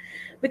back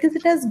because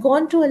it has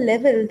gone to a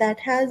level that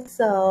has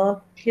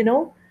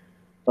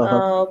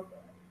Uh-huh.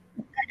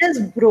 that has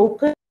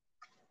broken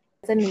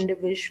as an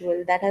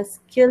individual, that has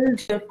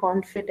killed your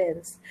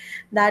confidence,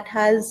 that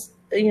has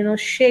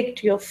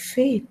shaked your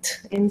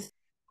faith in.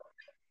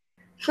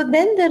 So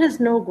then there is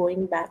no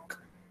going back.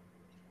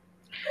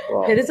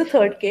 Wow. There is a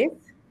third case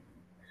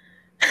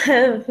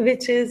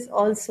which is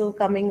also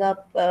coming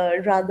up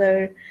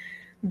rather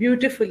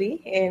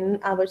beautifully in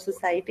our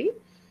society.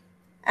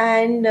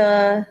 And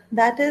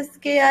that is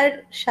कि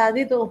यार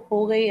शादी तो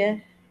हो गई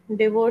है,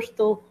 divorce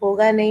तो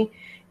होगा नहीं,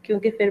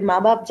 क्योंकि फिर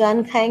माँ बाप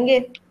जान खाएंगे.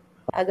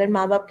 अगर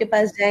माँ बाप के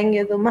पास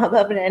जाएंगे तो माँ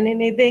बाप रहने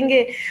नहीं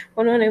देंगे,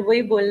 उन्होंने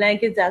वही बोलना है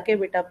कि जाके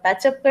बेटा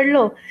पैचअप कर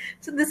लो.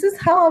 So this is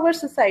how our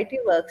society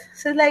works.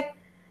 So like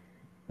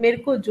मेरे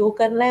को जो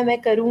करना है मैं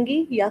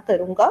करूंगी या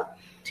करूंगा,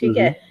 ठीक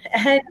है.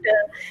 Mm-hmm. And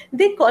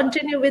they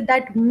continue with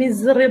that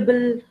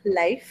miserable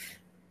life,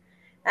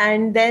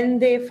 and then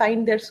they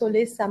find their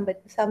solace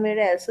somewhere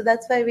else. So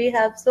that's why we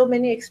have so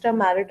many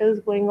extramaritals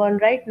going on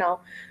right now.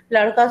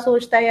 लड़का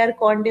सोचता है यार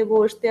कौन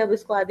डिवोर्स दे, अब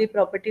इसको आधी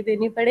प्रॉपर्टी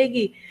देनी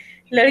पड़ेगी.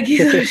 लड़की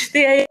सोचती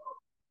है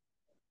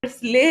डिवोर्स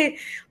ले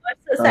और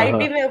सोसाइटी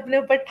Uh-huh. में अपने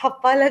ऊपर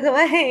ठप्पा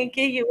लगवाए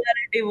कि you are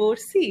a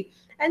divorcee.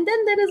 And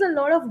then there is a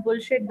lot of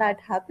bullshit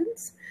that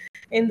happens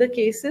in the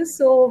cases.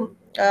 So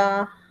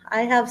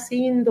I have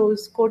seen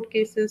those court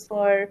cases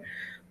for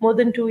more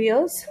than 2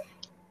 years,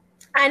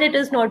 and it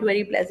is not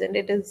very pleasant.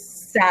 It is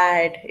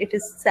sad. It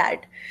is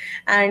sad.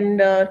 And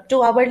to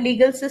our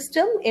legal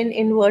system, in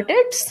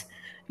inverteds,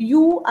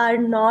 you are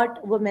not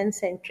women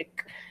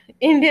centric.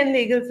 Indian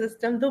legal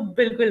system to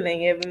bilkul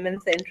nahi hai women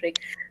centric.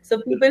 So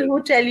people बिल्कुल.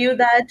 who tell you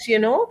that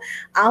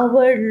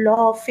our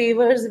law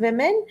favors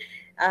women,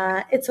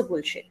 it's a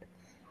bullshit.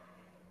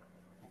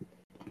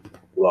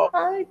 Wow.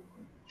 Uh,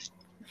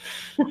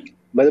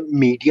 मतलब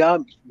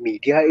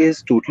media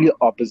is totally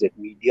opposite.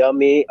 Media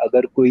में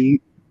अगर कोई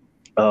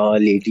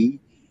lady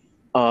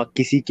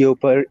किसी के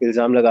ऊपर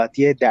इल्जाम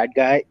लगाती है, that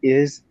guy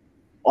is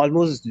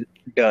almost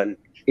done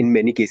in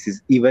many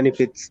cases, even if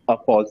it's a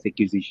false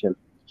accusation.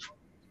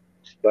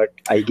 But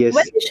I guess,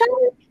 well, Ishan,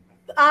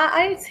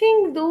 I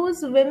think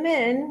those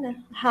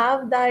women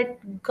have that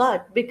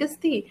gut because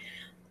the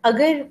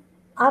अगर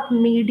आप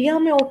मीडिया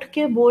में उठ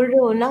के बोल रहे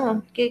हो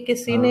ना कि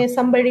किसी ने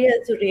somebody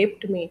has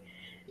raped me,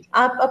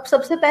 आप अब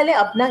सबसे पहले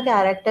अपना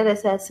कैरेक्टर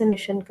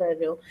assassination कर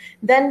रहे हो.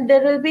 Then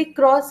there will be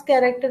cross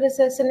character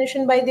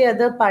assassination by the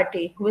other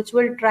party which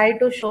will try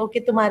to show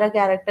कि तुम्हारा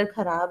कैरेक्टर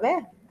खराब है,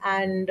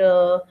 and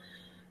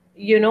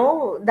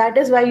that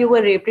is why you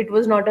were raped. It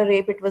was not a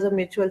rape, it was a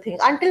mutual thing,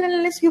 until and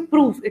unless you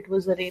prove it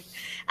was a rape.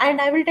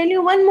 And I will tell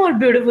you one more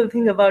beautiful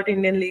thing about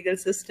Indian legal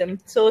system.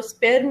 So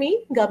spare me,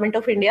 government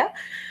of India.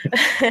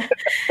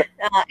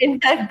 In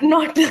fact,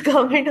 not the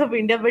government of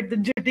India, but the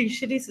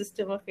judiciary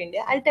system of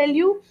India. I'll tell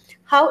you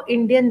how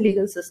Indian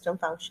legal system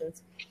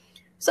functions.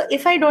 So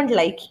if I don't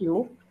like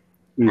you,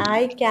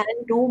 I can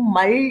do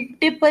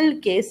multiple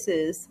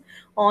cases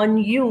on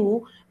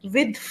you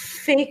with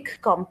fake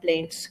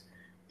complaints,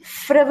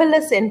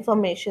 frivolous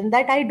information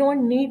that I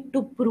don't need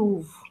to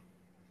prove.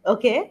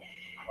 Okay.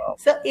 wow.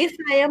 So if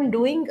I am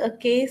doing a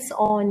case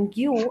on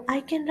you,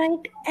 I can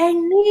write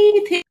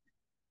anything,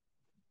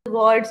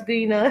 God's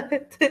green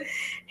earth,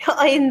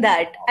 in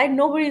that, and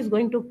nobody is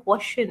going to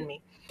question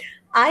me.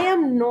 I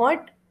am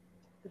not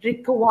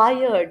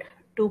required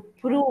to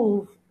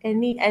prove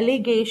any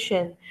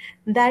allegation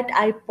that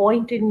I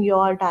point in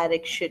your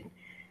direction.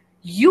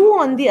 You,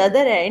 on the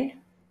other end,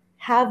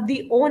 have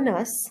the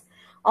onus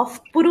of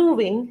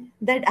proving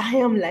that I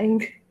am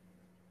lying.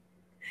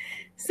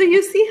 So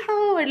you see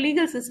how our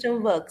legal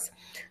system works.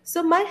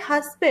 So my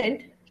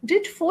husband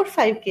did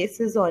 4-5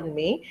 cases on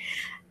me,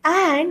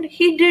 and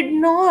he did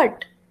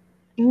not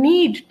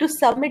need to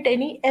submit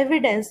any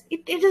evidence.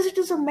 It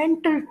is a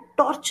mental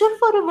torture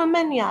for a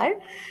woman, यार.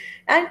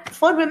 And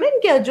for women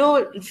क्या, जो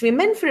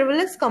women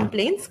frivolous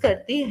complaints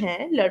करती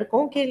हैं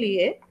लड़कों के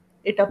लिए,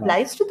 it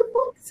applies to the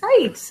both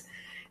sides.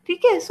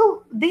 ठीक है,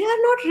 so they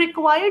are not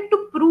required to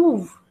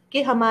prove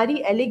कि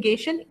हमारी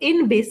allegation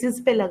इन basis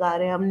पे लगा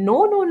रहे हैं हम.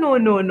 No, no, no,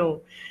 no, no.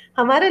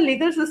 हमारा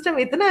लीगल सिस्टम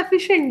इतना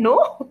एफिशिएंट नो.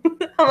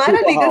 हमारा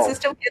लीगल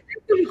सिस्टम कहते हैं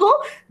तुमको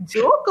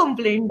जो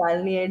कंप्लेंट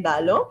डालनी है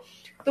डालो,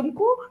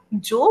 तुमको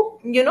जो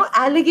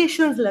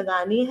एलिगेशंस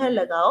लगानी है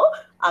लगाओ,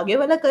 आगे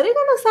वाला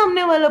करेगा ना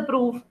सामने वाला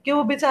प्रूफ कि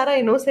वो बेचारा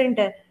इनोसेंट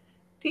है.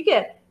 ठीक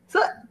है, सो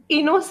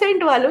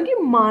इनोसेंट वालों की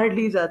मार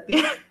ली जाती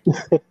है.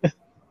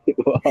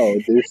 Wow,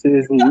 this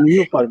is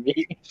new for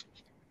me.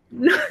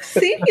 No,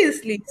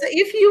 seriously. So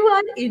if you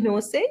are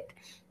innocent,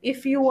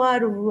 if you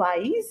are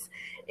wise,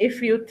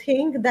 if you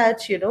think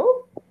that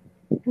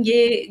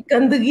ये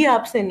गंदगी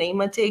आपसे नहीं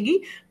मचेगी,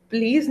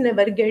 please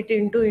never get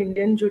into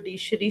Indian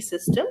judiciary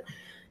system.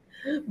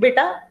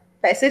 बेटा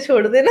पैसे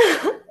छोड़ देना,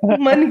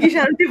 मन की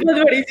शांति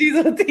बहुत बड़ी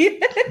चीज होती है.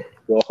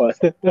 बहुत.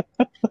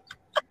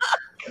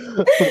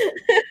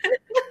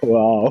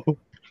 वाओ.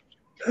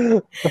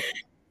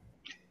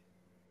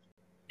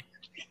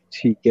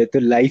 ठीक है, तो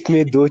लाइफ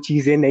में दो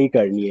चीजें नहीं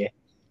करनी है.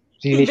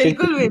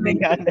 रिलेशनशिप में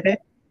नहीं आना है,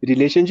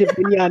 रिलेशनशिप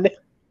में नहीं आना है,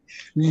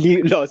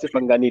 लॉ से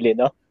पंगा नहीं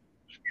लेना.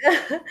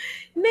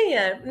 नहीं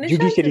यार,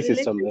 जुडिशरी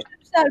सिस्टम में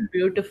are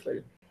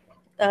beautiful.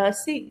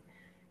 See,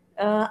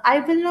 I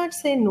will not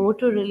say no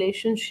to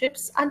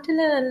relationships until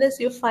and unless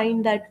you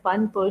find that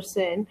one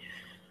person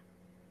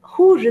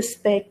who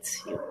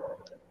respects you.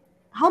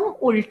 हम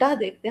उल्टा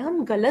देखते हैं,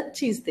 हम गलत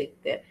चीज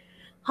देखते हैं.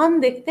 हम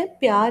देखते हैं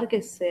प्यार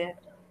किससे है.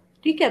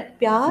 ठीक है,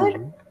 प्यार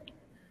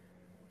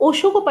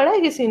ओशो को पढ़ा है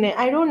किसी ने?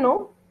 I don't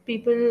know.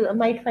 People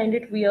might find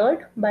it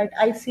weird, but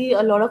I see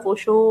a lot of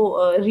Osho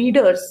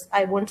readers,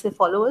 I won't say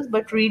followers,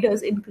 but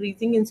readers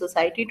increasing in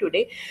society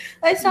today.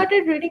 I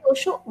started reading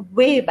Osho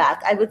way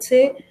back. I would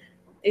say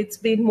it's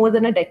been more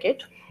than a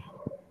decade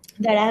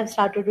that I have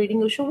started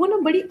reading Osho. वो ना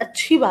बड़ी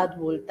अच्छी बात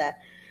बोलता है.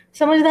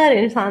 समझदार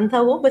इंसान था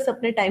वो, बस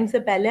अपने टाइम से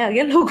पहले आ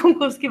गया, लोगों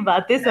को उसकी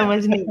बातें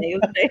समझ नहीं आई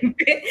उस टाइम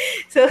पे.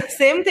 So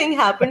same thing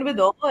happened with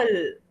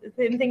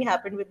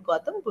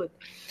Gautam Buddha.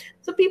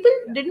 So people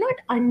did not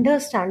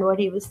understand what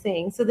he was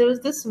saying. So there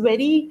was this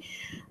very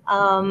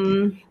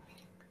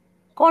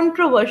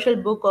controversial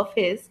book of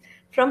his,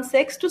 From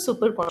Sex to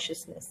Super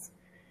Consciousness.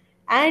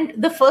 And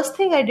the first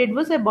thing I did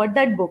was I bought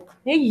that book.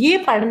 ये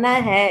पढ़ना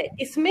है,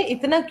 इसमें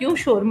इतना क्यों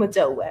शोर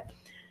मचा हुआ है.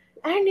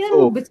 एंड यार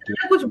वो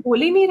बेचारा कुछ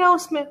बोल ही नहीं रहा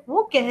उसमें.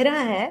 वो कह रहा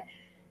है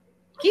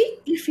कि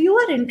if you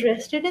are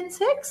interested in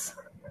sex,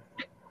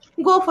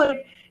 go for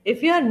it.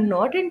 If you are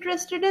not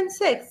interested in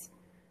sex,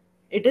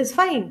 it is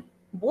fine.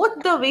 Both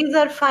the ways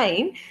are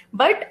fine,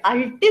 but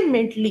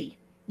ultimately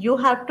you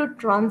have to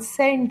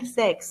transcend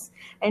sex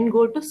and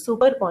go to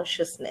super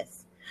consciousness.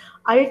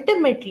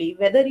 Ultimately,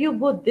 whether you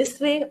go this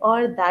way or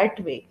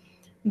that way,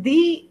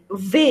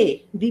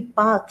 the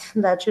path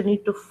that you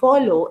need to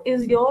follow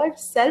is your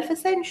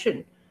self-ascension.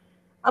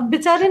 अब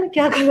बेचारे ने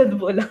क्या गलत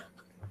बोला.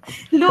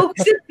 लोग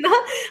सिर्फ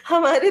ना,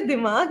 हमारे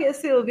दिमाग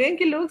ऐसे हो गए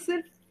कि लोग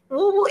सिर्फ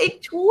वो एक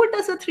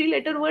छोटा सा 3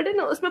 letter वर्ड है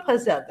ना, उसमें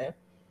फंस जाते हैं.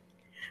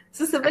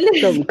 So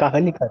similarly,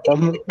 कहानी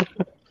खत्म.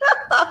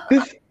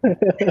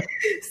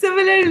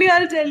 Similarly,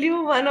 I'll tell you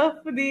one of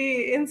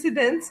the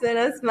incidents when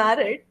I was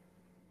married.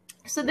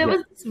 So there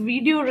was this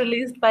video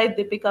released by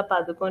Deepika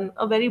Padukone,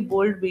 a very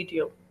bold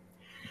video.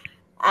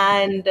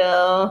 And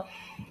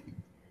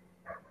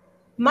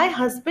my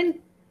husband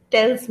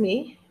tells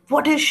me,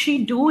 what is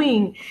she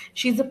doing?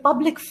 She's a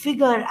public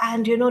figure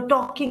and,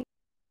 talking.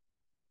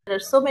 There are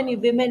so many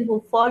women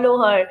who follow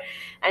her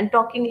and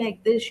talking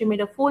like this. She made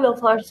a fool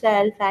of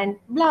herself and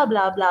blah,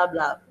 blah, blah,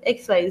 blah,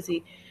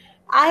 XYZ.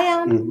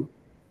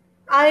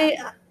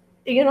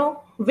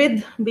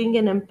 With being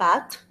an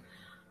empath,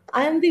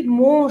 I am the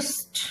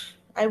most,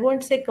 I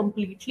won't say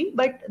completely,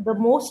 but the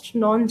most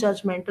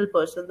non-judgmental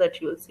person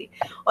that you'll see.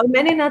 और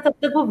मैंने ना तब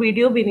तक वो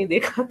video भी नहीं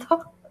देखा था.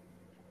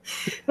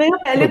 मैंने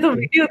पहले तो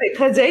वीडियो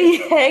देखा जाए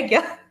है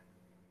क्या.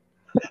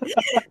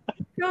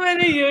 तो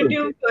मैंने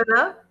YouTube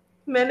खोला,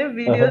 मैंने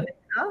वीडियो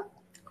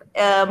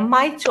देखा,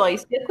 माय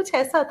चॉइस या कुछ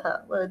ऐसा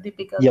था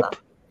दीपिका का.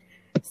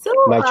 So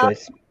my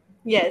choice.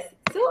 Yes.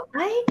 So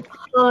I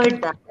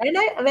heard that, and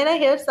when I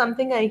hear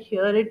something, I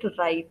hear it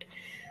right.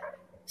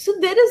 So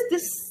there is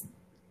this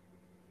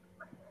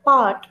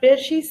part where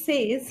she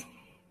says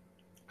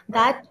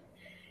that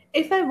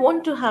if I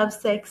want to have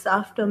sex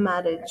after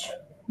marriage,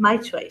 my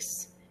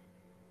choice.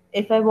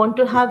 If I want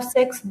to have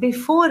sex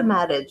before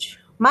marriage,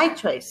 my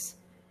choice.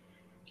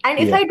 And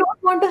if I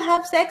don't want to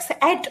have sex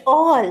at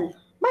all,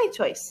 my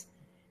choice.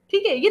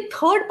 ठीक है, ये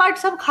third part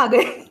सब खा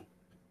गए.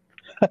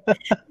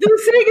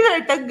 दूसरे के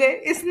अटक गए.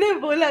 इसने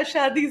बोला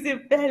शादी से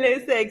पहले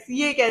सेक्स,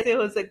 ये कैसे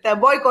हो सकता है,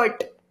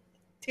 बॉयकॉट.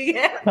 ठीक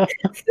है.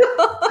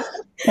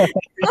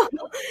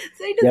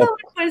 So it is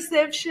about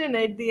perception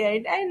at the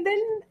end. And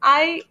then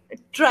I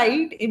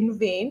tried in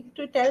vain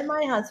to tell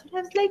my husband,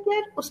 I was like,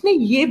 यार उसने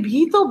ये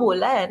भी तो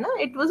बोला है ना,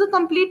 it was a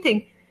complete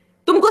thing.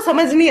 तुमको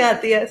समझ नहीं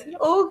आती है.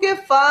 Okay,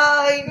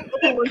 fine.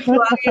 I don't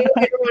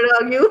want to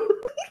argue.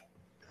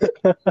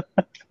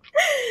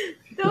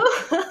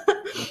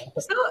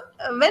 So,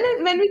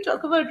 when we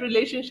talk about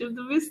relationships,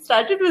 we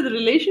started with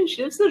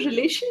relationships. So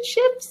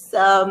relationships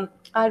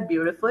are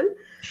beautiful.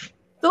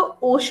 तो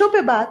ओशो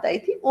पे बात आई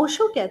थी.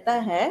 ओशो कहता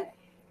है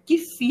कि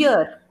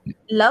फियर,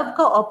 लव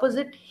का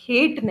ऑपोजिट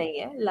हेट नहीं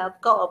है, लव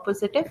का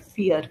ऑपोजिट है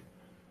फियर.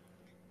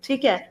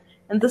 ठीक है.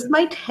 And this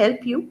might help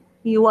you.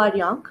 You are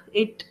young.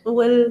 It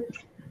will,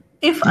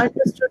 if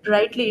understood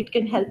rightly, it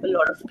can help a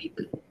lot of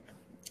people.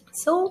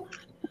 So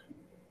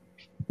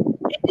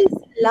it is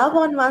love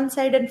on one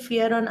side and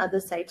fear on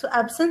other side. So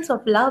absence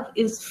of love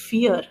is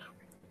fear,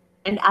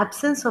 and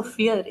absence of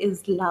fear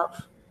is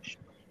love.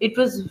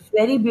 It was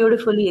very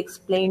beautifully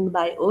explained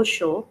by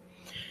Osho.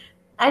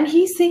 And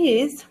he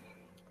says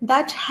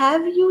that,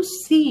 have you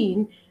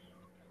seen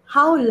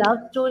how love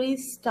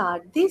stories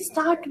start? They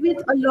start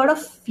with a lot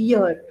of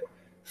fear.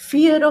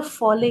 Fear of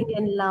falling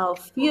in love,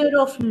 fear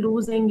of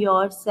losing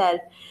yourself.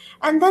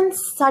 And then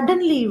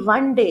suddenly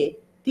one day,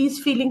 these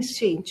feelings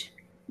change.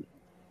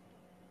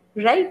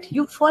 Right,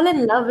 you fall in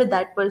love with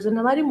that person.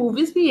 हमारी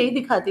movies भी यही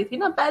दिखाती थी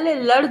ना, पहले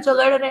लड़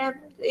झगड़ रहे हैं,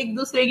 एक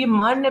दूसरे की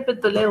मारने पे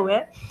तुले हुए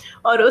हैं,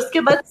 और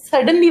उसके बाद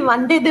suddenly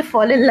one day they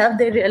fall in love,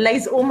 they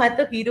realise ओ मैं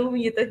तो हीरो हूँ,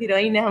 ये तो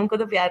हीरोइन है, हमको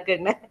तो प्यार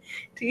करना है.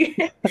 ठीक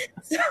है.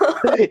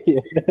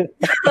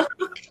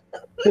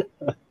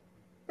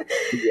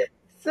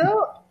 So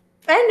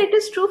and it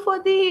is true for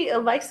the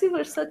vice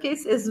versa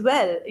case as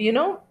well.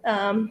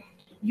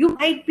 You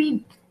might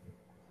be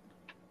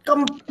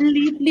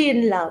completely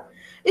in love.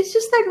 It's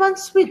just that one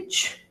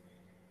switch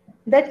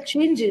that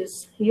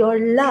changes your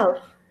love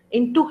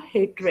into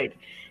hatred.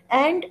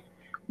 And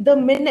the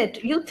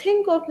minute you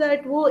think of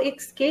that, वो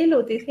एक scale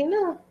होती थी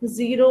ना,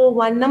 0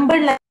 1 number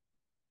line,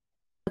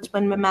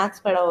 बचपन में maths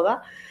पढ़ा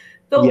होगा,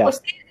 तो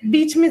उसके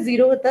बीच में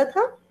 0 होता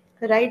था,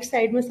 राइट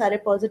साइड में सारे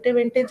पॉजिटिव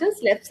इंटीजर्स,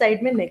 लेफ्ट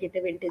साइड में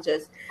negative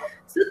integers.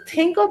 So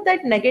think of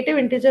that negative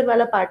integer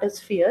वाला part is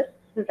fear,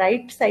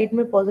 right side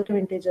में पॉजिटिव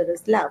इंटीजर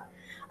इज लव.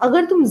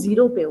 अगर तुम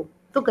 0 पे हो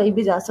तो कहीं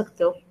भी जा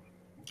सकते हो.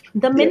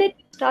 The minute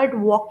you start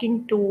walking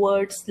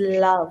towards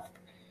love,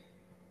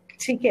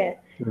 ठीक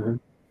है,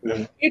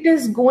 it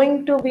is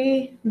going to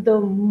be the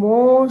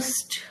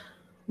most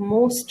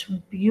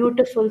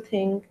beautiful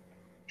thing,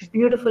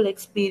 beautiful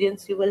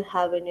experience you will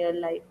have in your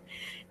life.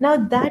 Now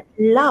that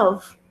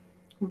love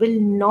will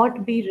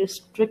not be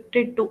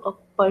restricted to a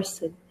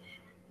person.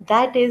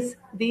 That is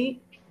the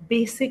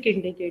basic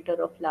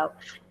indicator of love.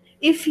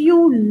 If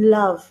you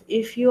love,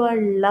 if you are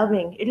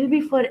loving, it will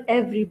be for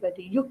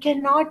everybody. You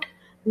cannot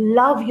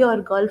love your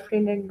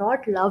girlfriend and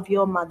not love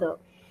your mother.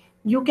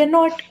 You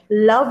cannot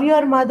love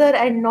your mother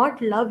and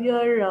not love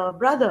your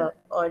brother,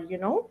 or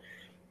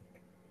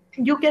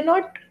you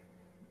cannot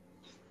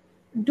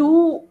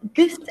do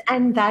this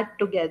and that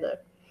together.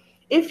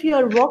 If you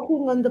are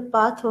walking on the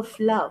path of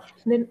love,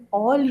 then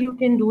all you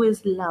can do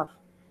is love.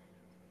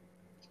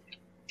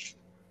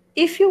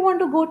 If you want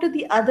to go to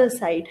the other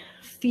side,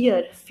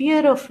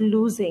 fear of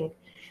losing.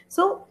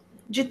 So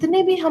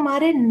जितने भी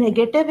हमारे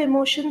negative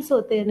emotions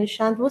होते हैं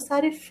निशांत, वो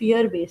सारे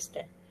fear based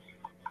हैं.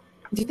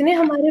 जितने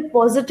हमारे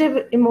पॉजिटिव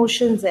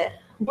इमोशंस है,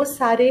 वो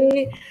सारे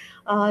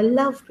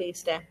लव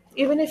बेस्ड हैं.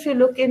 Even if you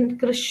look in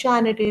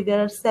Christianity, there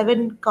are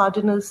 7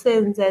 cardinal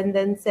sins and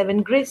then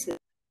 7 graces.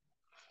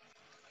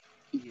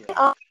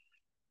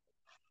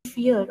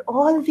 Fear.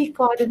 All the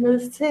cardinal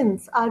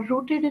sins are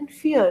rooted in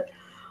fear.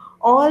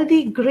 All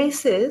the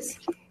graces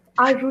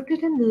are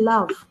rooted in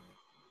love.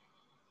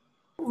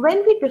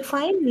 When we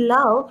define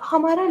love,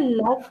 हमारा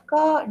love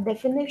का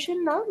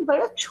definition ना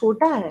बड़ा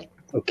छोटा है.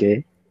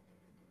 Okay.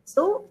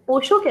 So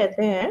Osho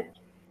कहते हैं,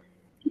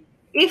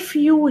 if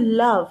you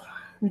love,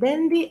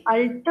 then the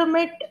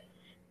ultimate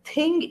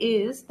thing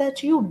is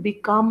that you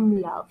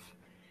become love.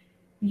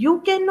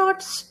 You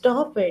cannot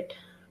stop it,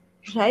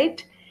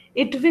 right?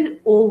 It will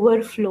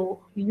overflow.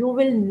 You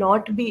will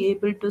not be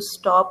able to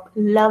stop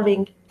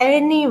loving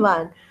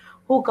anyone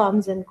who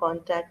comes in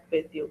contact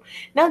with you.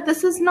 Now,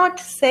 this is not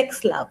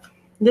sex love.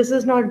 This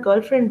is not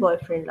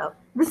girlfriend-boyfriend love.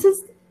 This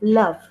is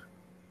love.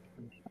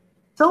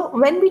 So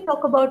when we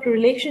talk about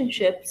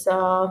relationships,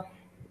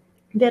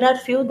 there are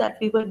few that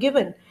we were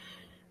given,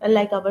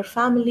 like our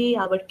family,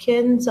 our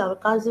kins, our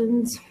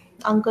cousins,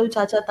 uncle,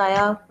 chacha,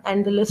 taya,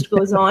 and the list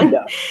goes on.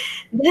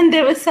 Then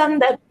there were some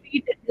that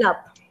we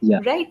developed,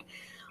 right?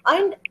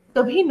 And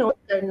कभी note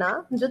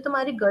करना, जो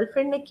तुम्हारी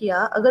girlfriend ने किया,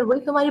 अगर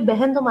वही तुम्हारी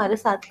बहन तुम्हारे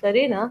साथ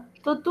करे ना,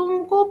 तो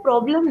तुमको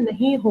प्रॉब्लम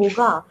नहीं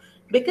होगा,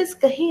 बिकॉज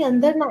कहीं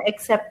अंदर ना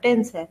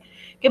एक्सेप्टेंस है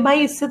कि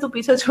भाई इससे तो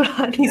पीछे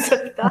छुड़ा नहीं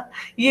सकता,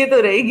 ये तो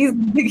रहेगी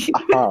जिंदगी.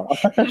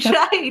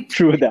 Right,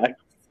 True that.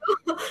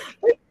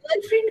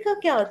 गर्लफ्रेंड का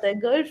क्या होता है?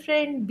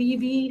 गर्लफ्रेंड,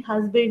 बीवी,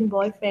 husband,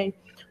 boyfriend,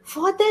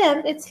 for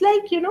them it's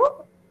like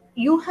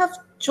you have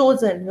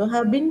chosen, you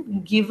have been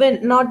given,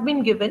 not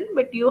been given,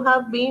 but you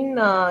have been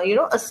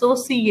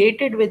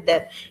associated with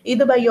them,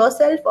 either by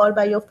yourself or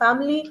by your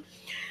family.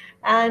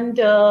 And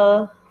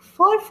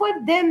for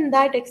them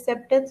that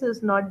acceptance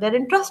is not there.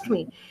 And trust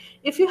me,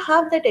 if you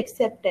have that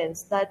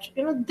acceptance that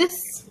this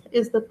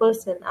is the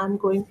person I'm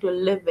going to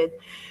live with,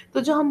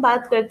 तो जो हम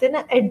बात करते हैं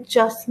ना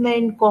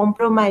adjustment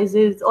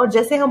compromises, और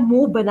जैसे हम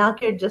मुंह बना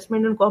के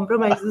एडजस्टमेंट और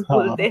कॉम्प्रोमाइजेस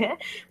बोलते हैं,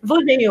 वो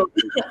नहीं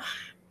होगा.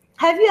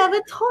 Have you ever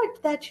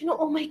thought that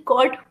oh my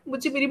God,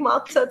 मुझे मेरी माँ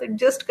के साथ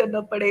एडजस्ट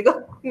करना पड़ेगा?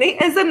 नहीं,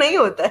 ऐसा नहीं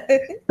होता है.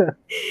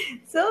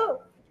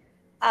 So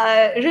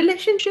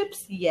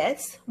relationships,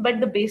 yes, but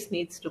the base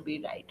needs to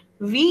be right.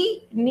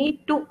 We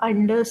need to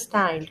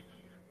understand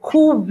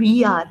who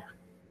we are,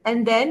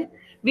 and then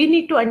we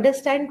need to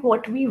understand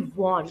what we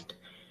want,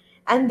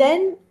 and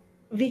then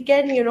we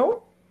can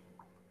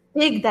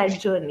take that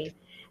journey.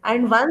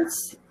 And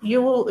once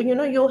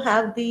you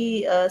have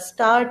the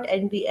start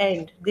and the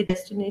end, the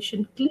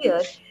destination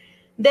clear,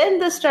 then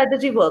the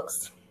strategy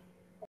works.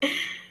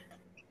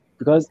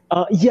 Because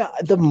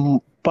the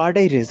part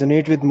I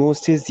resonate with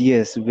most is,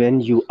 yes, when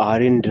you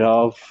are in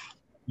love,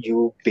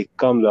 you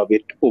become love.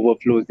 It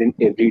overflows in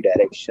every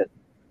direction.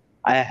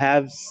 I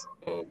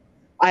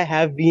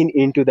have been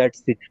into that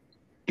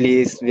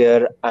place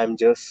where I'm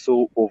just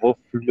so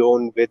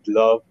overflown with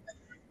love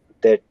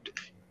that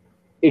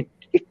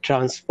it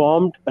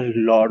transformed a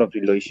lot of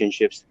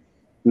relationships,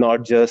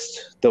 not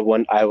just the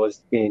one I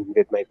was in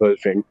with my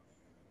girlfriend,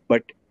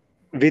 but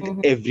with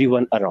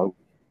everyone around.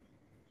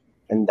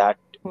 And that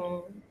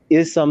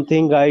is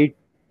something I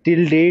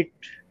till date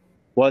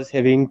was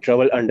having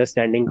trouble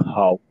understanding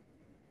how.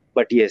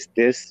 But yes,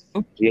 this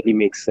really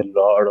makes a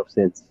lot of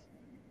sense.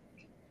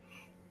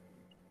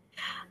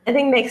 I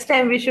think next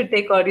time we should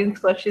take audience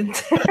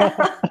questions.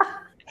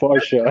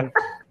 For sure.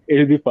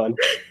 It'll be fun.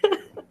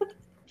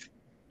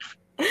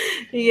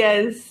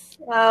 Yes.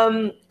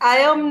 I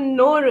am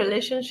no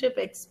relationship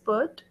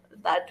expert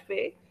that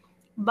way,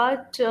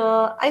 but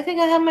I think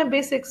I have my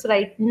basics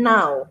right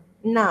now.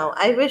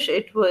 I wish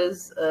it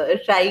was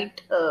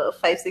right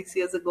 5-6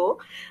 years ago,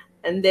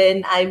 and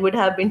then I would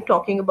have been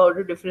talking about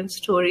a different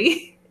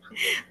story.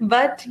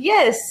 But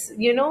yes,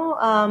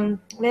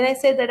 when I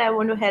say that I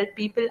want to help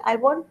people, I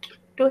want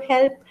to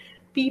help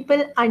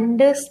people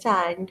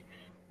understand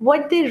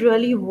what they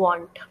really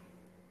want.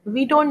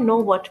 We don't know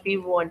what we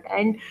want,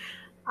 and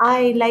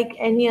I, like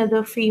any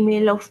other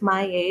female of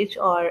my age,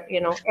 or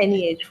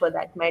any age for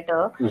that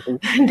matter,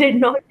 did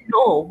not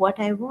know what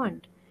I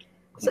want.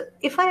 So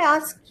if I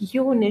ask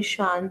you,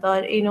 Nishant,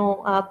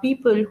 or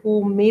people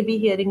who may be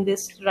hearing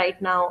this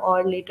right now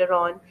or later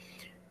on,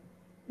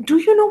 do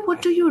you know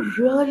what do you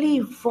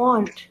really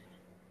want?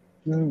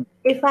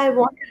 If I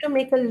wanted to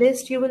make a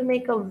list, you will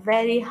make a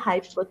very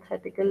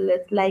hypothetical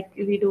list, like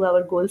we do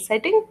our goal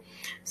setting.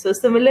 So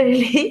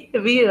similarly,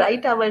 we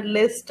write our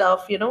list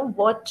of,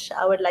 what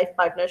our life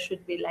partner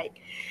should be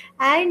like.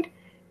 And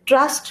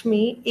trust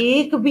me,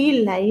 एक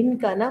भी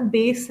line का ना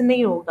base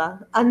नहीं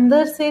होगा,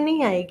 अंदर से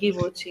नहीं आएगी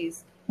वो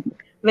चीज.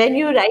 When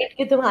you write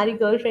कि तुम्हारी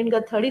गर्लफ्रेंड का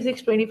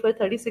 36, 24,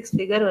 36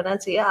 फिगर होना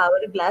चाहिए,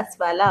 आवर ग्लास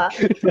वाला,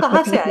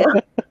 कहाँ से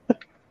आया?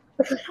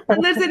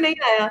 अंदर से नहीं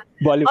आया.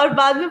 और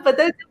बाद में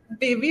पता है जब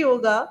बेबी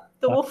होगा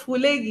तो वो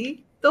फूलेगी,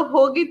 तो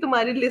होगी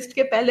तुम्हारी लिस्ट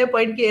के पहले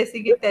पॉइंट की ऐसी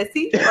की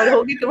तैसी, और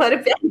होगी तुम्हारे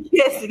प्यार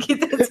की ऐसी की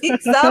तैसी,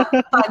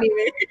 सब पानी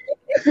में.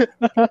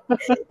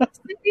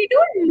 We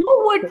don't know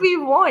what we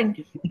want.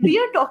 We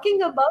are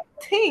talking about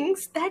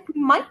things that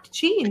might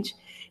change.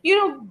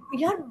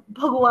 यार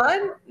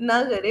भगवान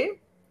ना करे,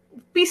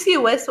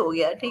 PCOS हो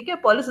गया, ठीक है,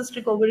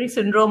 पॉलीसिस्टिक ओवरी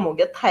सिंड्रोम हो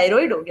गया,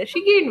 थायराइड हो गया, शी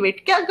गेन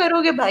वेट, क्या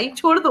करोगे भाई?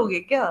 छोड़ दोगे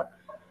क्या?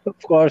 Of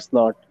course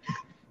not.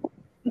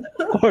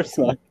 Of course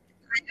not.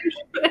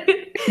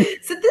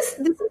 So this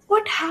is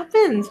what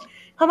happens.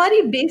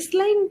 हमारी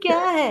बेसलाइन क्या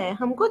है?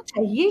 हमको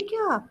चाहिए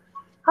क्या?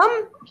 हम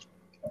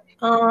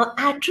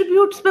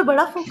एट्रीब्यूट्स पे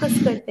बड़ा फोकस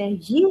करते हैं,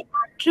 ये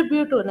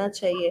एट्रीब्यूट होना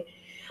चाहिए.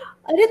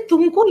 अरे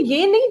तुमको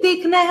ये नहीं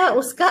देखना है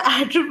उसका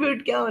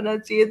एट्रीब्यूट क्या होना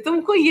चाहिए,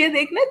 तुमको ये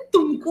देखना है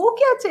तुमको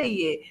क्या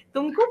चाहिए.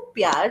 तुमको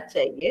प्यार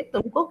चाहिए,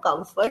 तुमको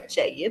कंफर्ट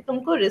चाहिए,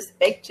 तुमको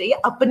रिस्पेक्ट चाहिए.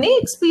 अपने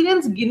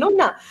एक्सपीरियंस गिनो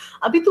ना.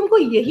 अभी तुमको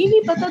यही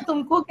नहीं पता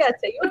तुमको क्या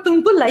चाहिए, और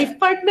तुमको लाइफ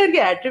पार्टनर के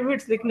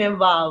एट्रीब्यूट्स लिखने.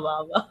 वाह वाह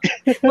वाह.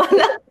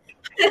 मतलब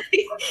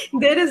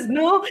there is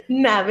no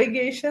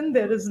navigation,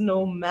 there is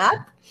no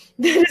map,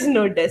 there is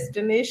no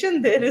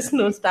destination, there is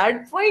no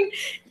start point.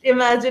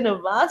 Imagine a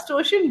vast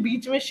ocean,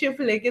 बीच में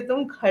शिप लेके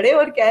तुम खड़े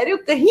और कह रहे हो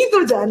कहीं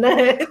तो जाना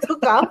है, तो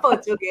कहाँ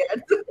पहुंचोगे यार?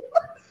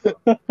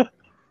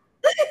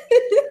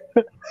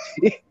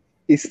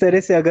 इस तरह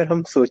से अगर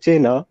हम सोचे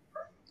ना,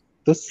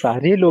 तो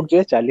सारे लोग जो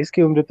है 40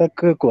 की उम्र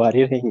तक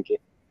कुंवारे रहेंगे.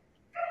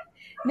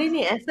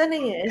 नहीं, ऐसा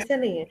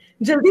नहीं है.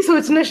 जल्दी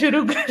सोचना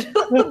शुरू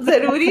करो.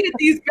 जरूरी है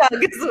 30 पे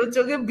आगे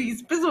सोचोगे,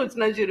 20 पे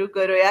सोचना शुरू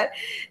करो यार.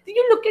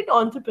 यू लुक एट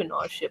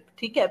एंटरप्रेन्योरशिप,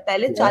 ठीक है,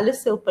 पहले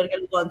 40 से ऊपर के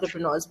लोग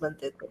एंटरप्रेन्योर्स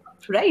बनते थे,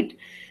 राइट?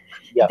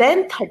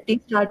 देन 30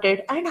 स्टार्टेड,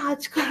 एंड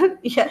आजकल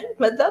यार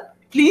मतलब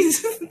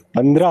प्लीज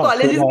 15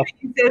 कॉलेजेस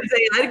में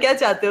यार क्या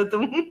चाहते हो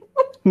तुम?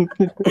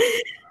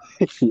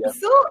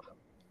 So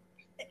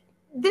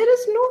there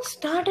is no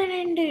start and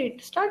end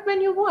date. Start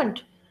when you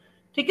want.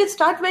 ठीक है,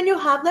 start when you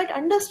have that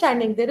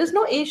understanding. There is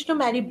no age to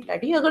marry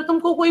bloody. अगर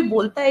तुमको कोई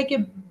बोलता है कि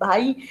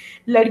भाई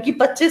लड़की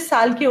 25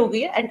 साल की हो गई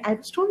है, and I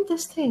told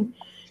this thing,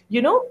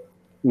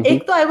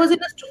 एक तो I was in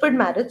a stupid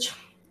marriage,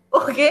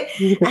 okay,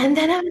 and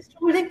then I was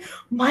thinking,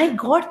 my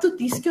God, तू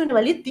 30 की होने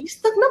वाली है, 30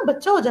 तक ना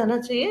बच्चा हो जाना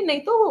चाहिए, नहीं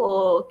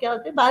तो क्या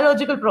होते हैं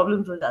biological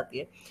problems हो जाती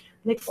है.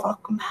 Like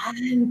fuck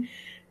man,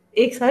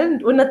 एक साल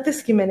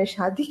 29 की मैंने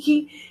शादी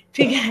की,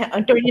 ठीक है,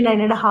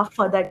 29 and a half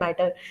for that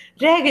matter,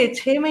 रह गए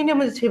 6 महीने,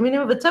 मुझे 6 महीने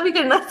में बच्चा भी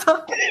करना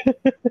था.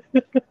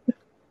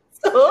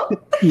 So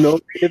 9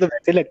 महीने तो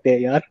वैसे लगते हैं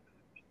यार.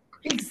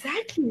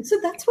 exactly, so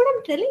that's what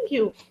I'm telling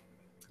you.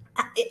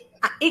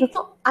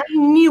 I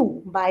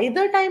knew by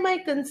the time I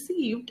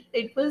conceived,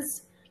 I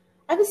was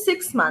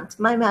 6 months.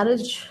 My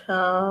marriage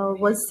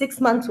was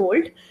 6 months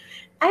old,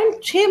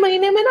 and 6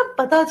 महीने में ना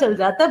पता चल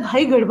जाता है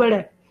भाई गड़बड़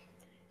है,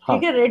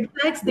 ठीक है, रेड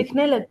फ्लैग्स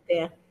दिखने लगते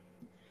हैं.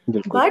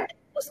 बट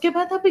उसके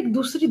बाद आप एक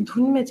दूसरी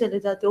धुन में चले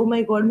जाते हो. ओ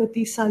माय गॉड, मैं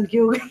 30 साल की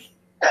हो गई,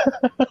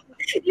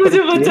 मुझे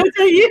बच्चा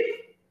चाहिए.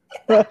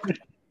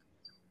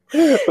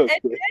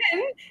 And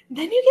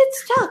then you get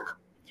stuck.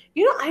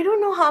 I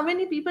don't know how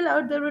many people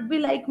out there would be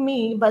like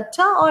me,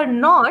 bacha or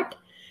not.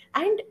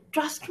 And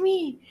trust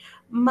me,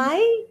 my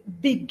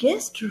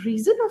biggest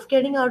reason of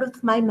getting out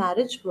of my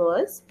marriage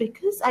was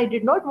because I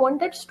did not want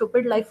that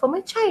stupid life for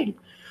my child.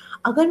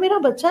 अगर मेरा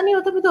बच्चा नहीं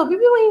होता मैं तो अभी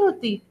भी वहीं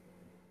होती.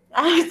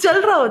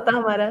 चल रहा होता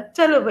हमारा,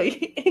 चलो भाई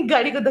एक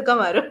गाड़ी को धक्का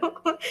मारो,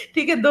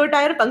 ठीक है, 2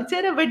 टायर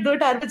पंक्चर है बट 2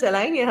 टायर पे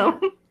चलाएंगे हम.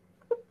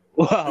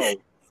 Wow.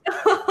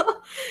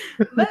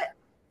 But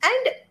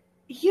and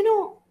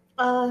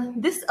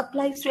this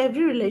applies to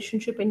every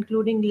relationship,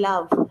 including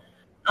love.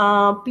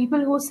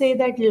 People who say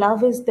that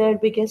love is their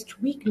biggest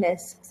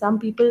weakness. Some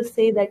people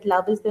say that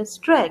love is their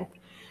strength.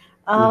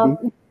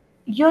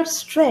 Your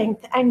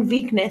strength and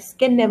weakness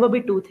can never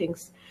be two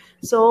things.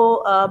 So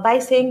by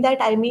saying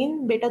that, I mean,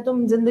 बेटा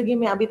तुम जिंदगी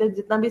में अभी तक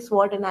जितना भी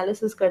SWOT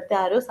analysis करते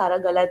आ रहे हो सारा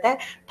गलत है.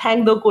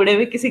 फेंक दो कूड़े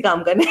में, किसी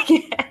काम का नहीं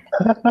है.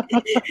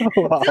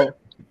 Wow. So,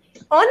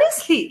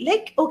 honestly,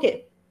 like,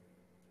 okay,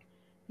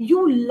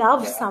 you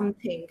love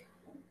something,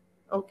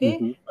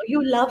 okay,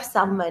 you love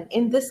someone.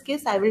 In this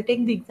case, I will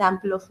take the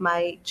example of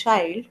my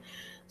child.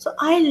 So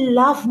I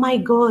love my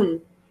girl,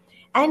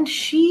 and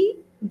she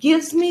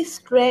gives me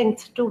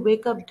strength to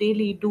wake up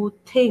daily, do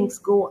things,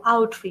 go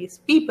out, face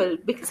people,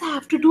 because I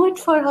have to do it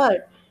for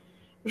her,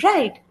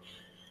 right?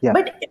 Yeah.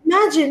 But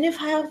imagine if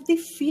I have the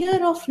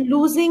fear of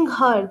losing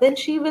her, then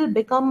she will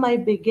become my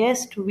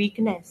biggest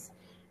weakness.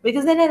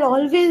 Because then I'll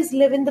always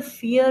live in the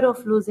fear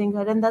of losing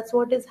her. And that's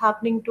what is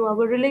happening to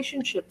our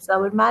relationships,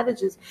 our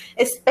marriages,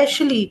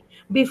 especially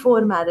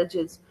before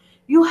marriages.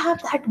 You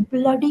have that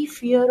bloody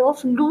fear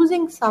of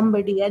losing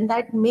somebody, and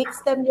that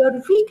makes them your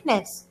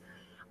weakness.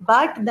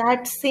 But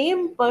that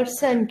same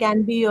person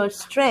can be your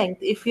strength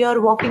if you're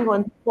walking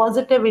on the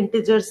positive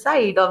integer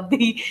side of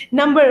the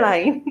number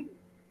line.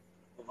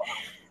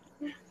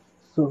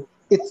 So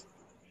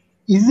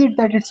is it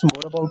that it's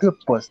more about your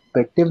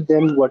perspective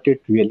than what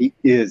it really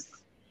is?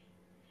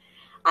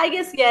 I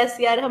guess yes,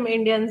 यार हम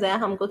Indians हैं,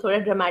 हमको थोड़ा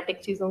dramatic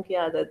चीजों की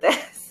आदत है.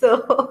 So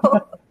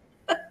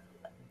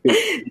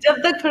जब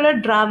तक थोड़ा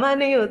ड्रामा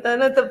नहीं होता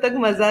ना तब तक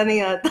मजा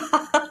नहीं आता.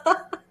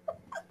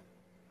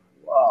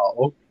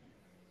 Wow.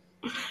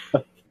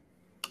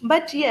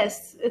 But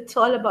yes, it's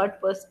all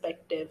about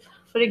perspective.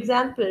 For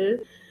example,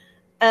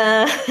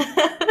 uh,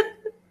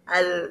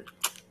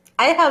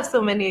 I have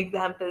so many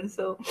examples.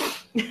 So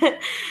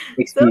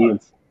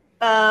Experience.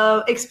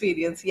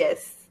 Experience,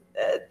 yes.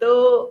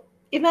 So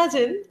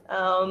imagine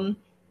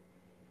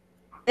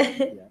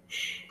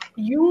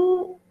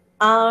you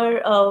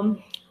are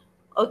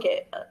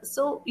okay.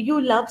 So you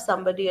love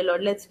somebody a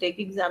lot. Let's take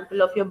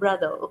example of your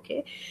brother.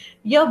 Okay,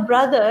 your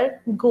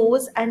brother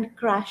goes and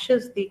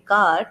crashes the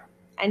car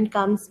and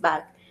comes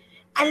back.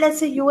 And let's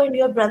say you and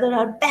your brother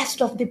are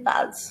best of the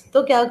pals.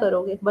 तो क्या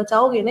करोगे?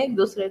 बचाओगे ना एक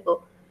दूसरे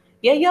को?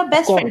 या your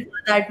best friend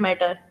for that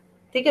matter.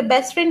 ठीक है,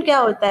 बेस्ट फ्रेंड क्या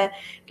होता है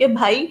कि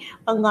भाई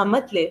पंगा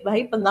मत ले,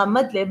 भाई पंगा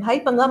मत ले, भाई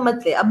पंगा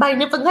मत ले. अब भाई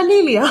ने पंगा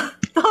ले लिया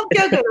तो आप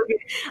क्या करोगे?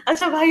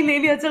 अच्छा भाई ले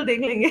लिया, चल देख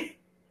लेंगे.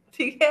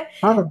 ठीक है.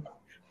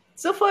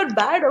 So for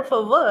bad or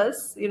for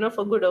worse,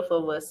 for good or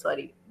for worse,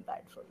 sorry,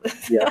 bad for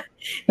worse. Yeah.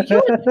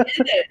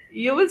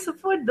 you will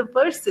support the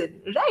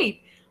person, right?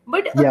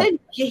 But अगर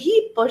यही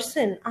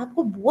पर्सन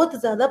आपको बहुत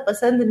ज्यादा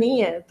पसंद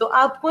नहीं है तो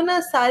आपको ना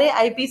सारे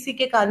आईपीसी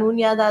के कानून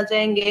याद आ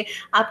जाएंगे,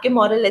 आपके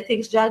मॉरल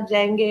एथिक्स जाग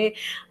जाएंगे,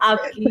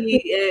 आपकी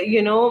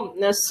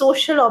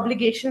सोशल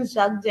ऑब्लिगेशंस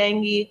जाग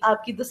जाएंगी,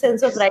 आपकी the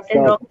sense of right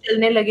and wrong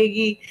चलने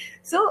लगेगी.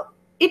 So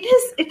it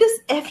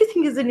is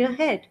everything is in your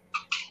head.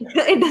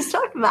 It does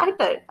not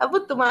matter. अब वो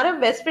तुम्हारा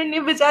बेस्ट फ्रेंड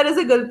नहीं, बेचारे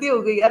से गलती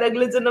हो गई यार,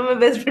 अगले जन्म में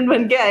बेस्ट फ्रेंड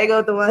बन के आएगा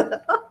वो तुम्हारा.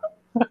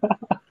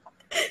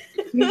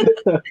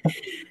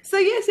 So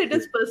yes, it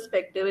is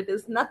perspective. It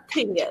is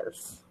nothing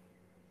else.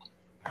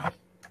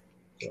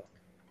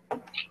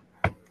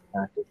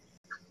 That is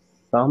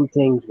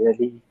something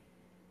really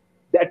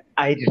that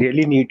I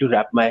really need to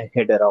wrap my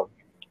head around.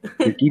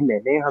 क्योंकि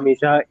मैंने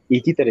हमेशा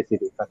एक ही तरह से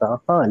देखा था.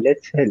 हाँ,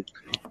 let's help.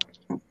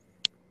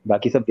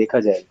 बाकी सब देखा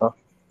जाएगा.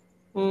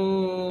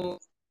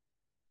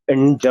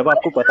 And जब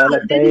आपको पता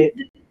लगता है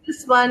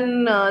this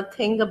one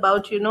thing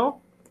about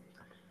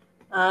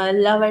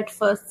love at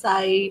first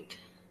sight,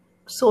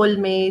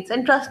 soulmates,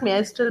 and trust me,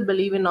 I still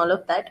believe in all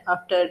of that.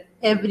 After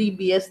every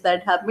BS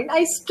that happened,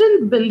 I still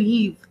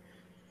believe,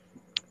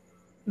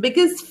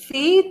 because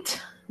faith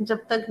जब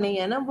तक नहीं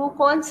है ना, वो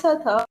कौन सा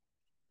था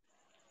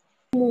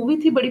मूवी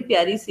थी बड़ी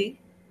प्यारी सी,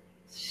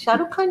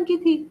 शाहरुख खान की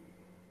थी,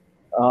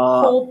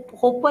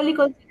 होप वाली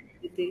कौन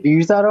सी थी?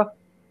 वीर ज़ारा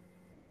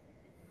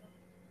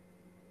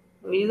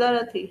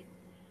वीज़ारा थी,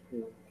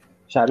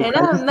 शाहरुख है ना?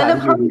 खान की मतलब सारी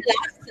हम movie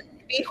last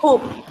we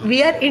hope,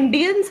 we are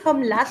Indians,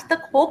 हम लास्ट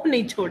तक होप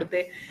नहीं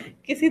छोड़ते,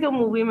 किसी तो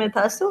मूवी में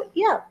था. सो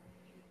या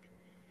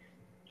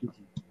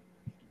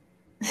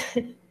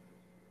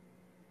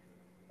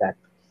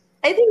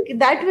I think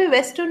that way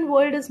Western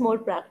world is more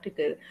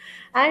practical.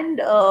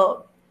 And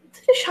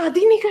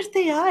शादी नहीं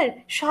करते यार,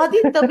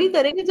 शादी तभी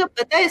करेंगे जब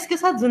पता है इसके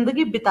साथ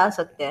जिंदगी बिता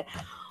सकते हैं.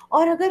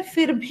 और अगर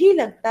फिर भी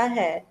लगता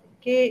है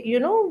कि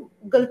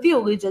गलती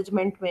हो गई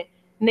जजमेंट में,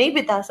 नहीं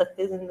बिता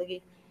सकते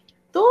जिंदगी,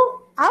 तो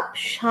आप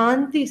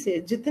शांति से,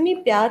 जितनी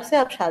प्यार से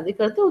आप शादी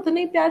करते हो उतने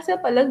ही प्यार से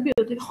आप अलग भी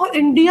होते हो. और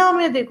इंडिया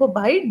में देखो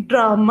भाई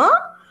drama,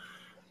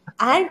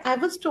 and I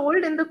was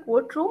told in the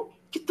court room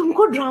कि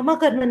तुमको ड्रामा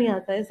करना नहीं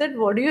आता है. Said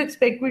what do you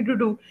expect me to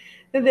do?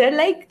 They are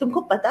like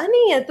तुमको पता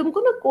नहीं है,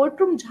 तुमको ना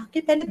कोर्ट रूम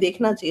जाके पहले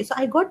देखना चाहिए. सो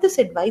I got this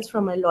advice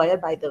from my lawyer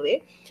by the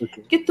way,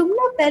 कि तुम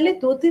ना पहले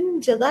 2-3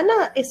 जगह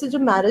ना ऐसे जो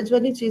मैरिज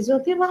वाली चीजें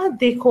होती है वहां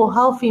देखो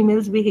how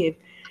females behave.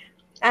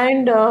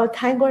 And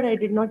thank God I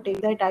did not take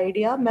that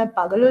idea. मैं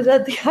पागल हो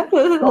जाती यार,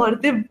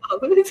 औरतें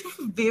पागल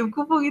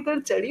बेवकूफों की तरह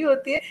चढ़ी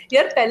होती है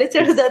यार, पहले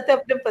चढ़ जाते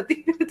अपने पति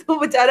पे तो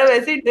बेचारा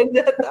वैसे ही डर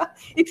जाता,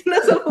 इतना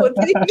सब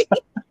होता ही नहीं.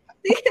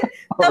 ठीक है,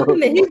 तब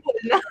नहीं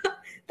बोलना,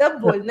 तब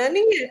बोलना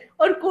नहीं है.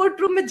 और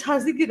कोर्ट रूम में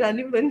झांसी की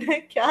रानी बनना है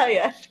क्या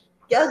यार,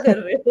 क्या कर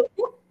रहे हो?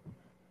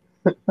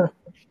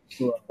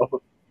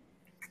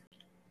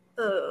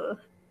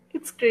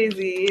 It's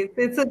crazy.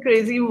 It's a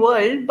crazy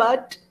world,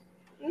 but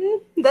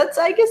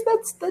I guess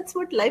that's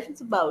what life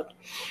is about.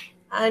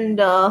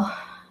 And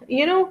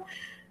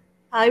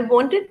I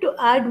wanted to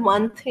add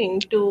one thing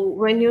to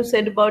when you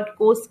said about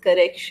course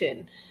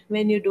correction,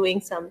 when you're doing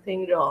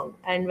something wrong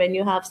and when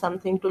you have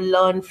something to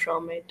learn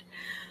from it.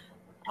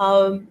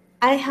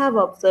 I have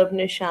observed,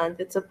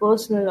 Nishant, it's a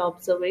personal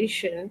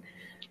observation,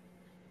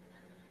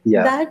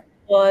 that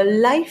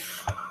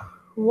life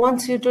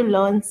wants you to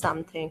learn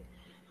something.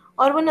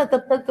 और वो ना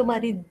तब तक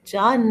तुम्हारी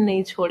जान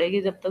नहीं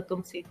छोड़ेगी जब तक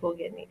तुम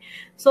सीखोगे नहीं.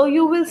 So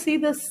you will see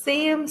the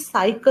same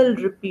cycle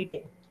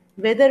repeating,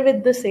 whether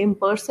with the same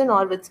person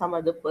और with some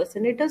other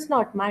person, it does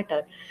not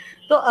matter.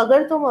 तो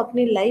अगर तुम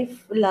अपनी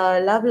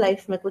लव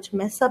लाइफ में कुछ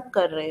मैसअप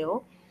कर रहे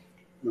हो,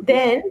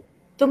 देन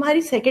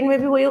तुम्हारी सेकंड में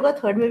भी वही होगा,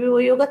 थर्ड में भी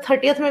वही होगा,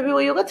 30th में भी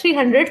वही होगा,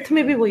 300th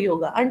में भी वही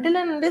होगा, until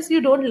and unless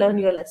you don't learn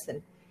your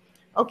lesson.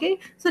 Okay,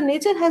 so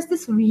nature has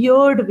this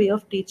weird way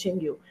of teaching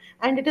you,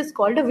 and it is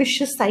called a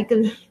vicious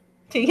cycle.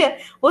 ठीक है,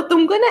 वो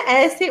तुमको ना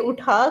ऐसे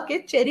उठा के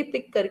चेरी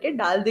पिक करके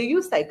डाल देगी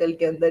उस साइकिल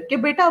के अंदर कि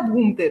बेटा आप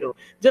घूमते रहो.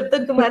 जब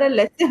तक तुम्हारा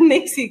लेसन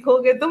नहीं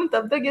सीखोगे तुम,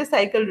 तब तक ये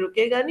साइकिल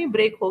रुकेगा नहीं,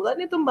 ब्रेक होगा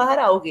नहीं, तुम बाहर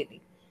आओगे नहीं.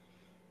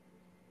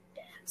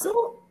 So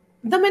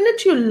the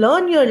minute you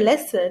learn your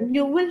lesson,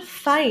 you will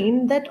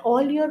find that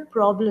all your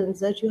problems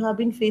that you have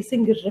been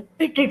facing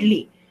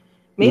repeatedly,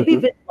 maybe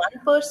with one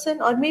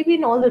person or maybe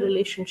in all the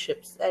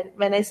relationships, and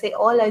when I say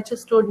all, I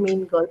just don't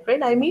mean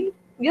girlfriend, I mean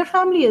your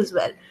family as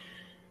well,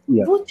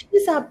 वो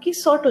चीज आपकी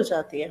sort हो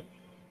जाती है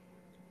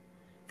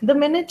the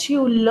minute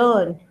you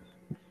learn.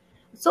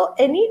 So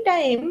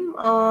anytime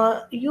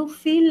you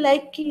feel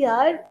like कि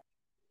यार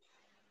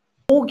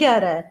हो क्या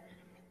रहा है,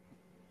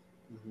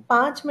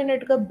 5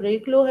 मिनट का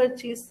ब्रेक लो हर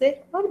चीज से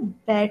और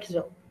बैठ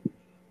जाओ,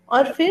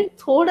 और फिर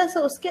थोड़ा सा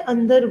उसके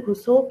अंदर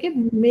घुसो कि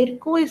मेरे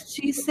को इस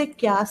चीज से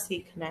क्या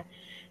सीखना है.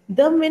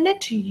 The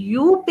minute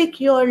you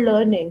pick your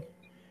learning,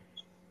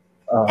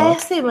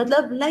 ऐसे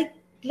मतलब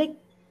लाइक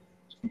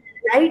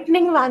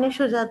lightning vanish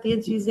हो जाती है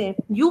चीजें.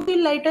 You feel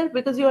lighter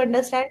because you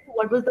understand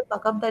what was the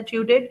fuck up that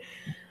you did,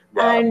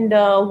 and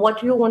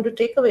what you want to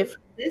take away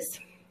from this.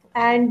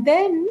 And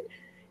then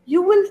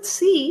you will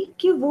see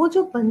कि वो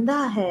जो बंदा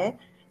है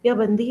या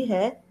बंदी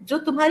है जो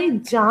तुम्हारी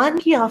जान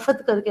की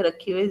आफत करके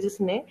रखी हुई है,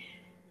 जिसने,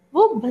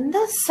 वो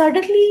बंदा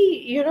suddenly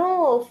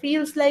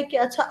feels like कि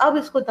अच्छा अब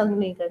इसको तंग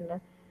नहीं करना.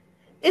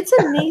 It's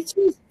a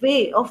nature's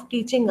way of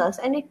teaching us,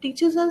 and it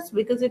teaches us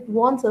because it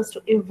wants us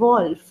to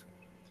evolve.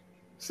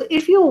 So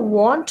if you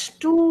want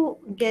to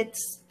get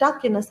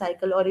stuck in a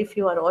cycle, or if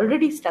you are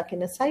already stuck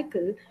in a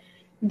cycle,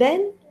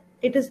 then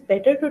it is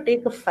better to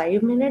take a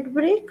 5-minute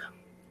break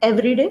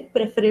every day,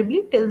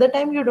 preferably till the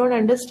time you don't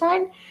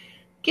understand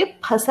कि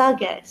फंसा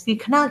क्या है,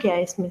 सीखना क्या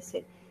है इसमें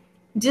से.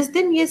 जिस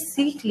दिन ये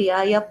सीख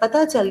लिया या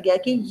पता चल गया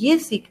कि ये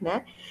सीखना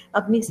है,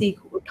 अपनी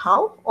सीख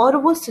उठाओ और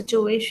वो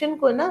सिचुएशन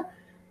को ना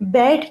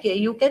बैठ के,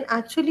 you can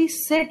actually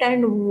sit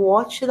and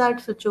watch that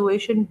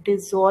situation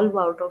dissolve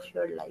out of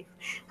your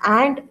life.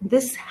 And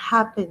this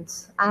happens,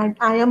 and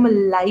I am a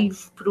live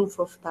proof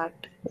of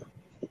that.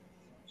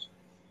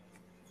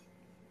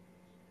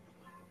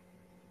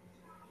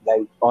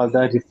 Like all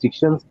the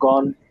restrictions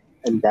gone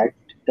and that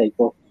type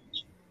of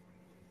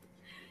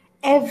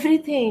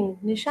Everything,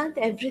 Nishant,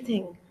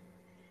 everything.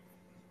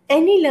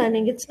 any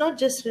learning, it's not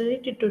just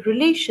related to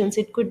relations,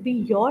 it could be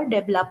your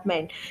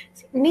development.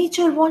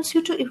 Nature wants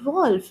you to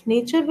evolve.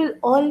 Nature will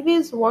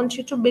always want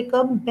you to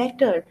become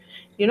better,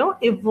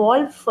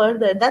 evolve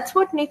further. That's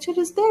what nature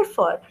is there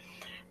for.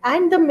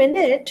 And the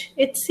minute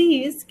it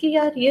sees कि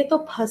यार ये तो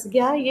फंस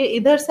गया, ये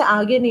इधर से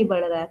आगे नहीं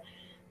बढ़ रहा है,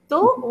 तो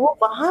वो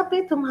वहां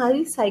पे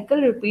तुम्हारी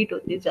साइकिल रिपीट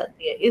होती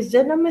जाती है. इस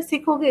जन्म में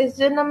सीखोगे, इस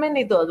जन्म में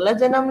नहीं तो अगला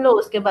जन्म लो,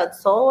 उसके बाद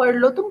 100 और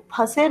लो. तुम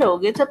फंसे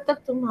रहोगे जब तक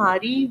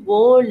तुम्हारी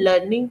वो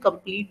लर्निंग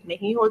कंप्लीट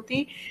नहीं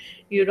होती.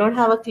 You don't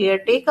have a clear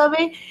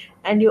takeaway,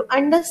 and you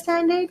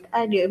understand it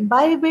and you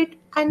imbibe it,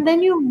 and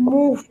then you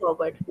move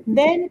forward.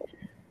 Then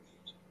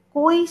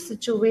कोई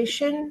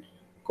सिचुएशन,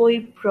 कोई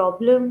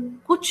प्रॉब्लम,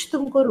 कुछ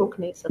तुमको रोक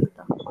नहीं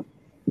सकता.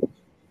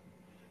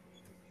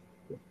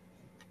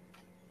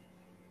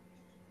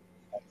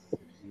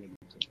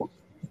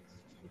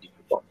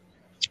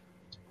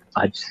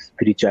 आज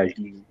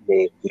स्पिरिचुअलिटी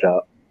में पूरा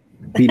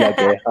पीला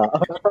गया.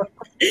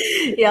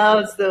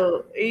 Yeah,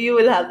 so you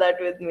will have that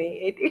with me.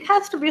 It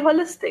has to be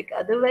holistic.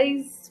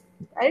 Otherwise,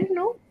 I don't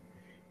know.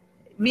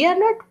 We are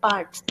not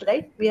parts,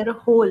 right? We are a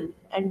whole,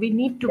 and we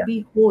need to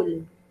be whole.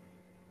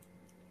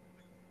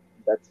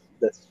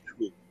 That's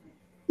true.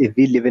 If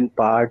we live in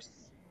parts,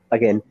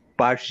 again,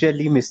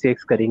 partially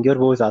mistakes करेंगे और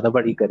वो ज़्यादा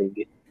बड़ी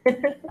करेंगे.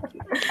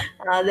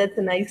 That's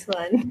a nice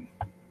one.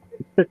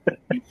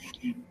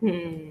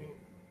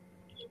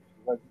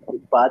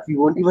 But we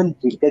won't even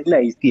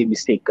recognize कि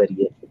mistake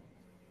करी है.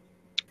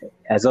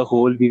 As a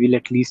whole, we will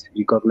at least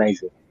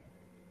recognize it.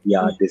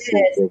 Yeah, this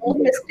Yes, is वो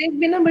mistake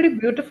भी ना बड़ी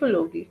beautiful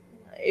होगी.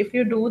 If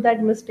you do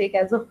that mistake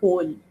as a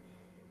whole,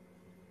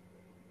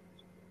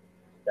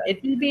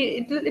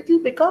 it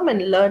will become a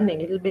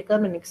learning. It will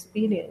become an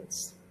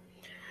experience.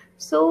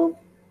 So,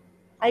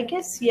 I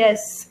guess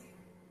yes.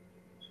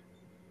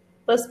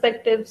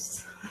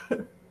 Perspectives.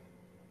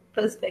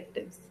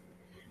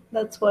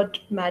 That's what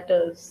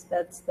matters.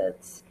 That's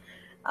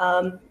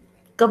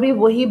कभी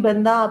वही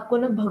बंदा आपको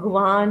ना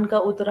भगवान का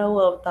उतरा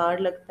हुआ अवतार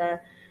लगता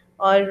है,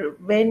 और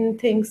when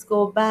things go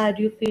bad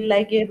you feel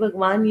like ये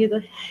भगवान, ये तो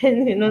है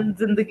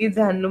जिंदगी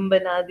जहन्नुम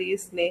बना दी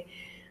इसने.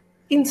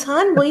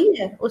 इंसान वही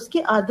है, उसकी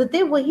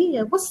आदतें वही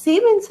है, वो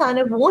सेम इंसान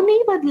है, वो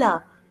नहीं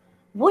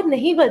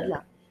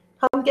बदला.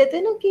 हम कहते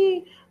हैं ना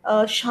कि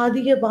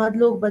शादी के बाद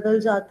लोग बदल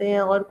जाते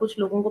हैं, और कुछ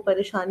लोगों को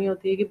परेशानी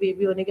होती है कि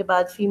बेबी होने के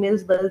बाद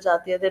फीमेल्स बदल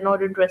जाती है, they're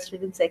not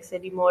interested in sex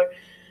anymore.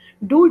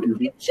 Dude,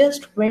 we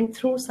just went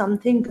through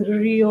something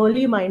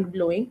really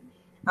mind-blowing.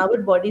 Our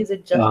bodies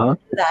adjusted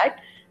to that.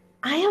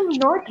 I am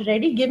not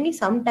ready. Give me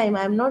some time.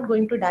 I'm not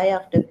going to die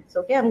after this.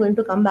 Okay, I'm going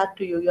to come back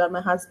to you. You are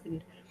my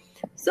husband.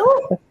 So,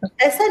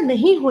 ऐसा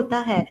नहीं होता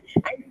है.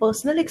 And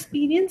personal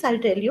experience, I'll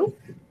tell you,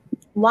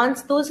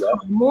 once those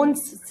hormones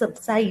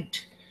subside,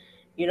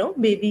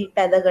 baby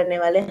पैदा करने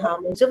वाले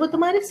hormones जब वो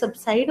तुम्हारे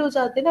subside हो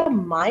जाते हैं ना,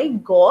 my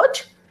God,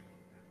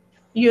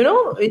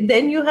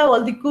 then you have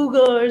all the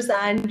cougars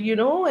and I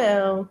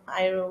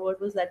don't know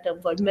what was that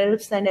term called,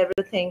 MILFs and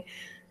everything.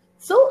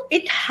 So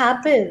it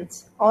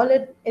happens all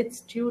at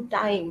its due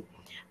time.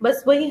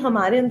 बस वही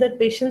हमारे अंदर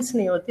पेशेंस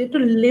नहीं होती to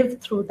live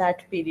through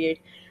that period.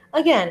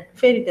 Again,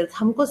 fairy tales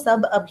हमको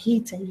सब अभी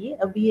चाहिए,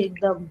 अभी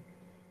एकदम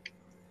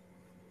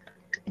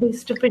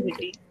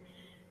stupidity.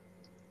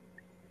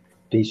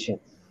 patience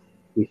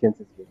is very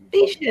important.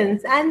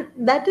 Patience, and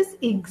that is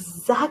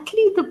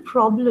exactly the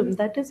problem.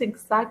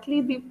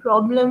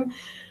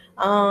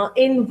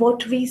 In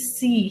what we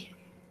see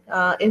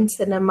in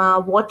cinema,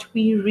 what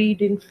we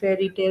read in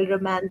fairy tale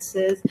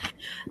romances,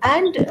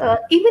 and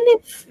even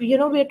if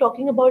we're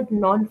talking about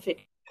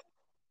non-fiction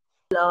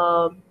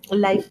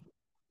life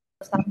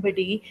of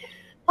somebody,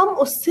 हम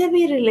उससे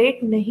भी relate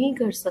नहीं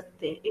कर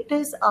सकते. It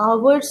is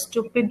our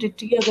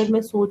stupidity. अगर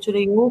मैं सोच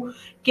रही हूँ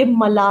कि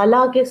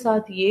मलाला के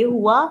साथ ये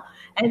हुआ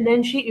एंड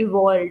देन शी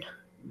इवॉल्व्ड,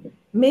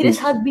 मेरे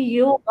साथ भी ये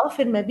होगा,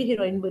 फिर मैं भी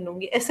हीरोइन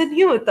बनूंगी, ऐसा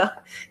नहीं होता,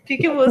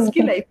 क्योंकि वो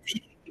उसकी लाइफ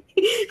थी.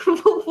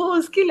 वो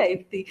उसकी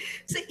लाइफ थी.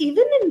 So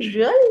even in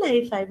real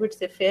life I would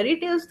say, fairy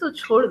tales तो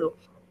छोड़ दो,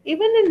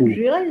 even in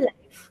real life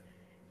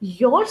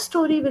your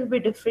story will be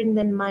different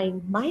than mine.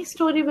 My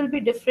story will be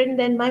different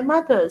than my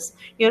mother's.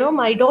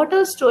 My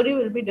daughter's story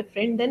will be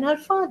different than her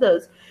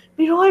father's.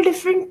 We're all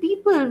different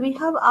people. We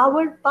have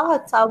our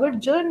paths, our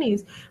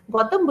journeys.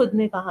 Gautam Buddha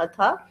ने कहा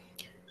था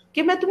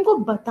कि मैं तुमको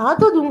बता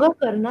तो दूंगा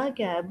करना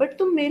क्या है, बट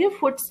तुम मेरे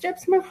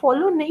फुटस्टेप्स में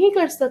फॉलो नहीं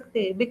कर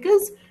सकते,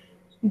 बिकॉज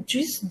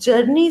जिस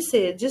जर्नी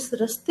से, जिस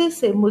रास्ते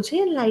से मुझे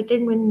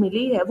एनलाइटनमेंट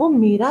मिली है, वो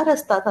मेरा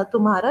रास्ता था,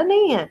 तुम्हारा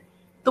नहीं है.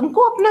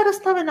 तुमको अपना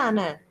रास्ता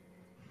बनाना है.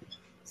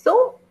 So,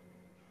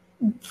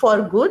 for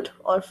good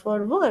or for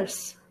worse,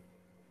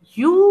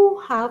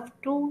 you have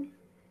to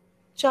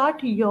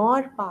chart your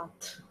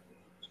path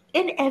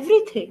in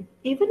everything,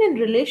 even in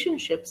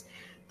relationships.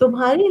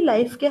 तुम्हारी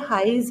लाइफ के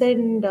हाइज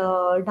एंड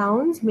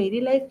डाउन्स मेरी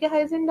लाइफ के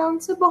हाइज एंड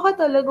डाउन्स से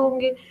बहुत अलग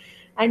होंगे.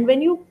 And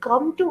when you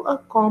come to a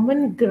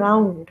common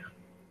ground,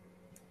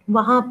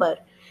 वहां पर,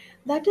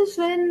 that is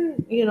when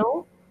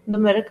the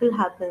miracle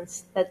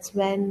happens. That's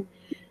when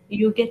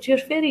you get your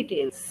fairy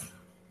tales.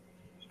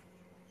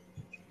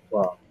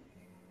 Wow.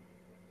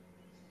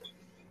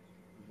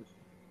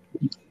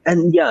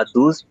 And yeah,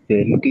 those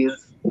fairy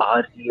tales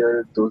are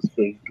real. Those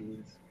fairy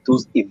tales,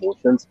 those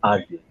emotions are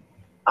real.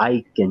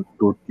 I can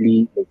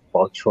totally like,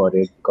 vouch for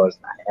it because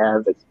I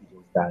have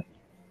experienced that.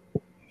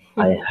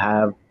 I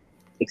have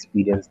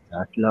experienced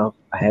that love.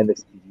 I have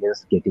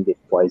experienced getting it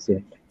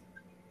poisoned.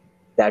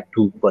 That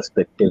too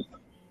perspective,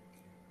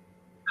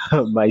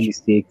 my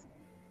mistakes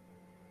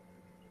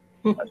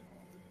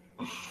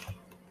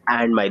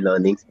and my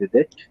learnings with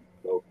it.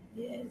 So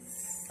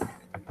Yes.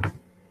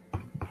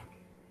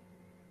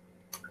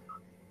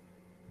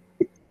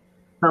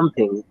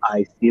 something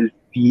I still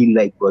feel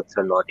like words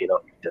are not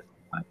enough to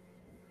justify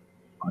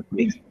or to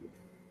explain.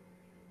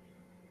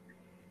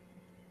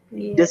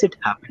 Yeah. Does it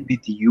happen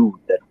with you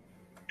that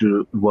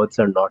words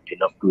are not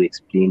enough to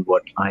explain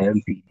what I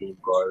am feeling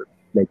or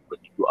like what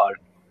you are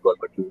feeling or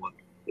what you want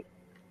to say?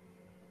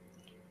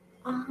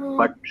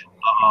 But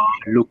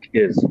look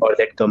is or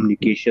that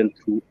communication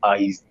through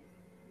eyes,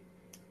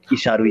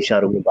 इशारों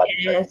इशारों में बात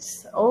करना.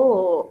 Yes.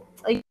 Oh,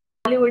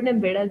 Bollywood ने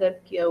बेड़ा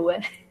गर्क किया हुआ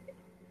है.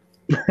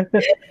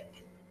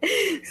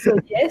 So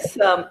yes,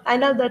 I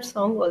love that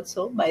song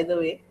also, by the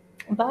way.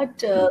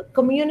 But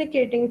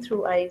communicating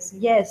through eyes,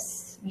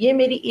 yes, ये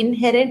मेरी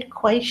inherent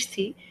ख्वाहिश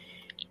थी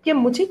कि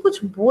मुझे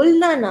कुछ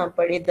बोलना ना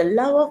पड़े. The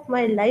love of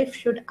my life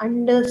should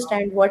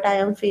understand what I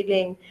am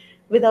feeling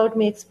without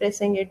me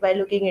expressing it by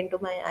looking into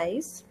my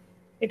eyes.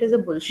 It is a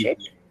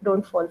bullshit.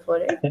 Don't fall for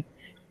it.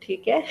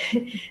 ठीक है.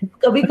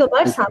 कभी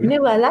कभार सामने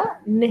वाला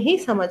नहीं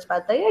समझ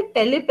पाता है.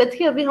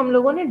 टेलीपैथी अभी हम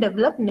लोगों ने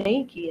डेवलप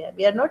नहीं की है.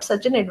 We are not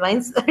such an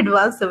advance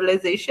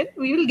civilisation.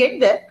 We will get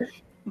there,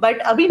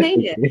 but अभी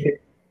नहीं है.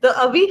 तो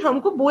अभी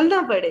हमको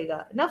बोलना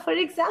पड़ेगा ना. For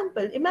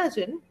example,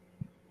 imagine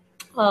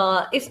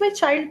if my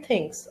child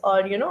thinks,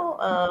 or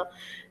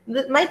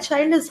my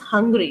child is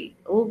hungry,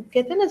 वो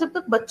कहते हैं ना, जब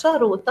तक बच्चा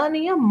रोता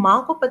नहीं है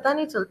माँ को पता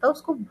नहीं चलता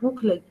उसको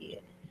भूख लगी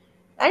है.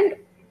 And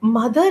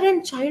mother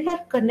and child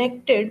are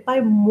connected by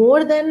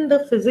more than the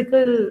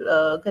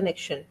physical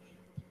connection.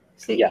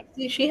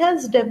 She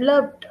has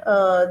developed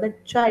the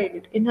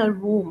child in her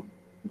womb.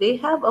 They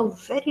have a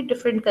very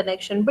different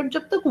connection. But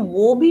जब तक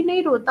वो भी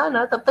नहीं रोता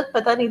ना, तब तक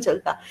पता नहीं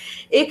चलता.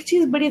 एक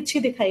चीज बड़ी अच्छी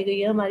दिखाई गई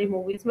है हमारी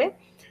मूवीज में.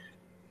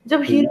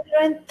 जब हीरो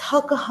हीरोइन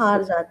थक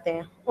हार जाते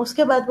हैं,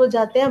 उसके बाद वो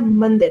जाते हैं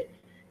मंदिर.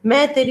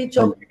 मैं तेरी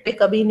चौखट पे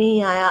कभी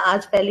नहीं आया,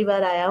 आज पहली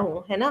बार आया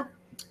हूँ, है ना.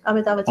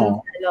 Amitabh Bachchan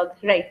dialogue,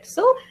 right.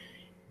 So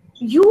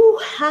you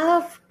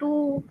have to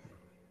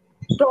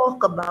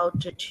talk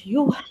about it.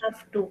 You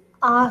have to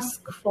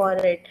ask for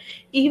it.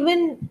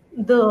 Even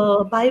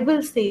the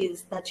Bible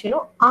says that,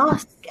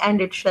 ask and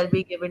it shall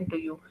be given to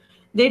you.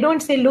 They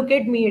don't say look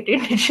at me,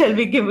 it shall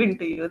be given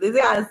to you. They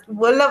say ask.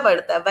 बोलना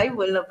पड़ता है भाई,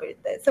 बोलना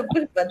पड़ता है, सब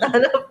कुछ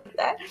बताना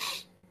पड़ता है.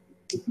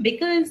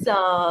 Because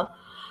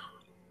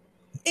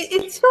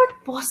it's not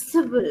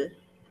possible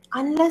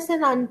unless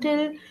and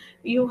until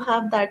you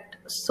have that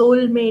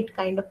soulmate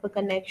kind of a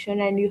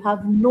connection and you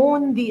have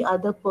known the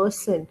other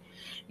person,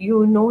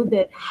 you know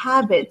their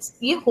habits.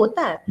 ये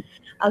होता है.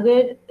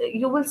 अगर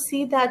you will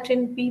see that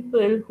in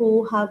people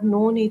who have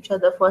known each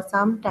other for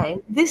some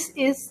time, this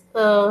is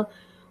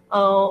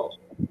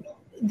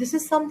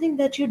something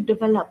that you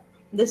develop.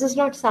 This is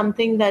not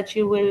something that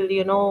you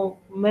will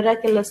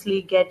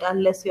miraculously get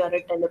unless you are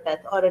a telepath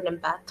or an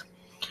empath.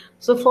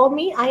 So for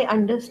me, I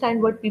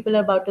understand what people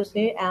are about to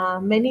say.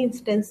 Many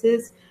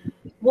instances,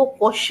 वो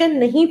question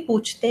नहीं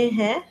पूछते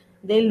हैं,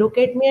 they look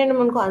at me and मैं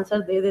उनको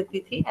answer दे देती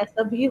थी.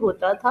 ऐसा भी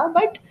होता था,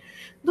 but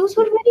those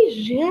were very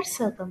rare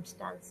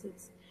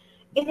circumstances.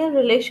 In a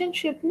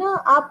relationship ना,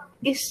 आप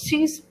इस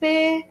चीज पे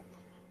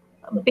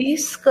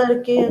बेस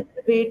करके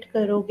वेट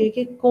करोगे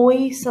कि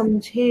कोई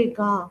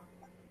समझेगा,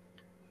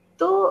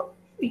 तो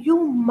you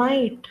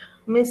might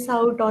miss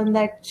out on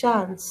that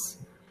chance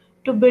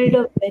to build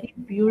a very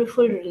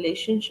beautiful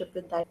relationship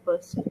with that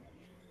person.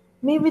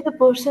 Maybe the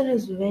person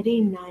is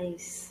very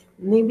nice.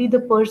 Maybe the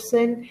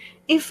person,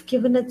 if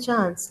given a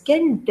chance,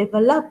 can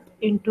develop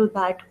into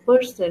that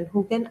person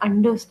who can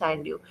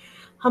understand you.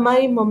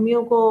 हमारी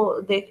मम्मियों को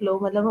देख लो,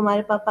 मतलब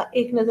हमारे पापा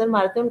एक नजर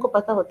मारते हैं, उनको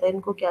पता होता है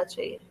इनको क्या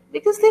चाहिए.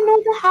 Because they know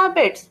the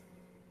habits.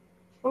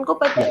 उनको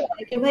पता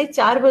है कि भाई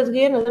 4 बज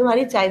गए, नजर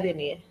मारी, चाय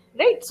देनी है.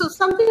 Right? So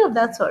something of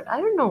that sort.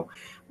 I don't know.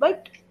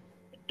 But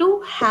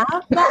to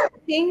have that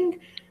thing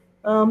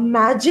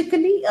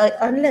magically,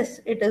 unless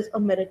it is a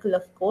miracle,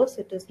 of course,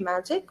 it is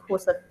magic, हो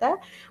सकता है.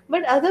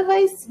 But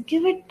otherwise,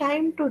 give it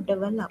time to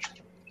develop.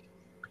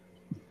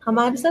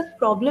 हमारे साथ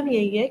problem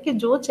यही है कि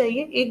जो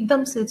चाहिए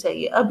एकदम से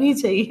चाहिए, अभी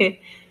चाहिए.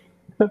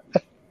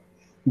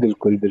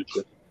 बिल्कुल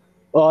बिल्कुल.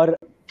 और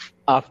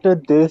after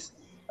this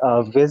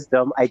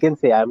wisdom, I can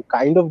say I'm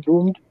kind of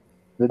doomed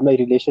with my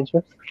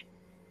relationship.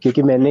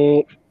 क्योंकि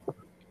मैंने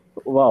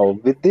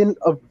within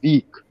a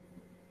week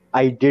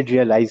I did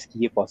realize कि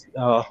ये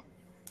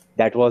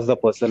that was the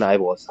person I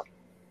was.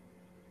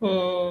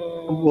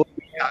 वो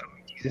यार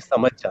चीजें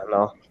समझ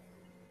जाना.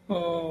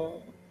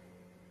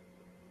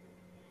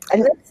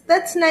 And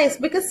that's nice,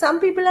 because some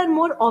people are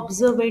more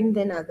observant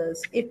than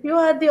others. If you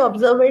are the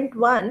observant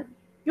one,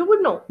 you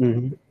would know.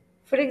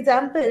 For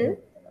example,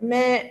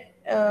 मैं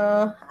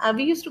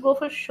we used to go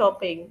for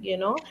shopping,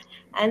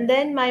 and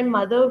then my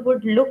mother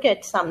would look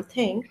at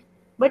something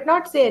but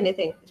not say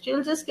anything.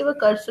 She'll just give a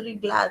cursory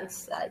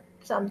glance at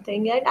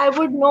something, and I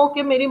would know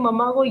कि मेरी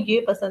मम्मा को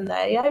ये पसंद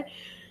आया यार.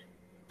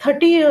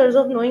 30 years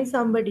of knowing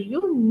somebody,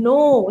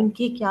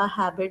 उनकी क्या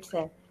habits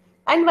है,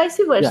 and vice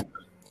versa. Yeah.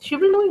 She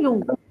will know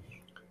you.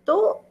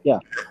 So, Yeah.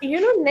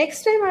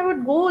 next time I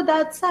would go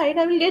that side,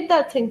 I will get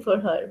that thing for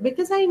her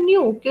because I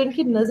knew कि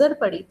उनकी नजर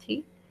पड़ी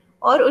थी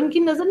और उनकी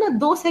नजर ना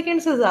 2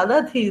 सेकंड से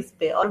ज्यादा थी इस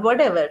पे और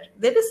whatever.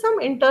 There is some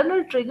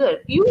internal trigger,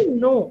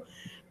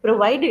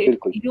 provided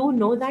बिल्कुल. you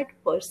know that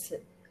person.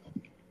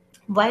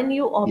 When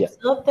you Yeah.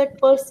 observe that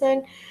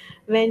person,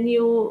 when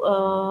you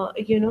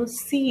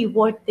see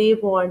what they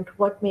want,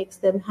 what makes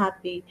them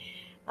happy,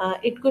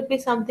 it could be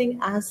something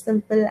as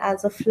simple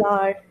as a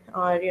flower,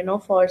 or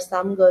for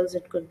some girls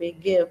it could be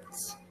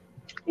gifts.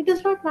 It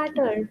does not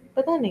matter.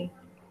 Pata nahi.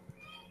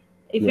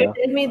 If you Yeah.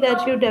 tell me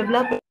that you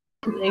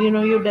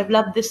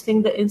develop this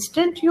thing the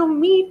instant you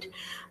meet,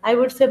 I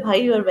would say bhai,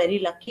 you are very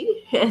lucky.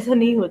 ऐसा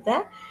नहीं होता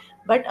है.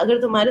 But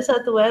अगर तुम्हारे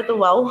साथ हुआ है तो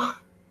wow.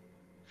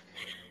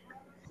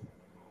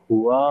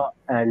 Hua,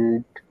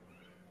 and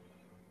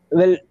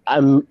well,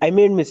 I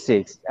made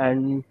mistakes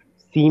and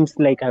seems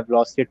like I've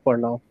lost it for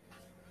now.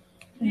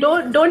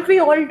 Don't we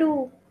all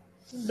do?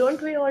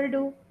 Don't we all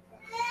do?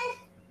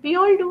 We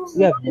all do.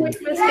 We Yeah. all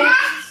make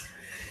mistakes.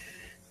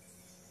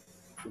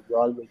 We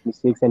all make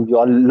mistakes and we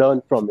all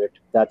learn from it.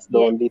 That's the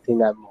Yes. only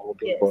thing I'm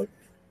hoping Yes. for.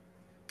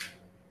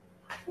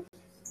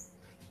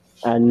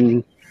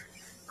 And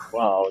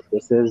wow,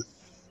 this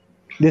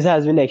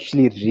has been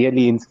actually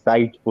really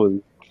insightful.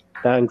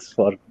 Thanks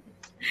for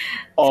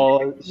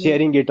all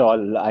sharing it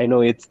all. I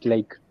know it's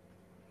like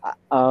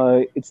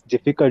it's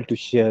difficult to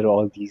share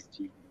all these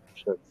deep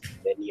emotions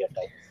many a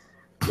time.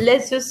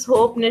 Let's just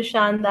hope,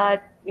 Nishan,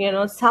 that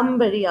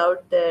somebody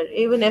out there,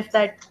 even if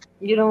that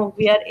we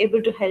are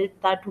able to help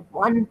that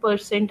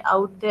 1%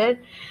 out there,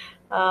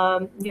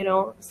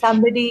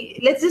 somebody.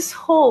 Let's just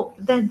hope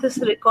that this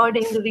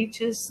recording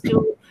reaches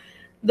to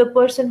the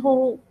person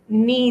who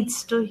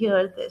needs to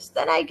hear this.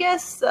 Then I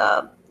guess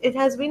it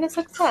has been a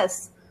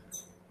success.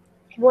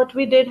 What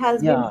we did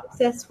has been Yeah.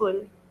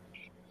 successful.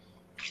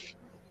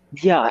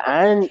 Yeah,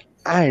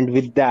 and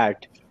with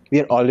that, we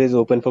are always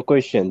open for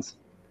questions.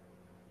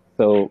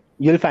 So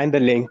you'll find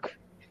the link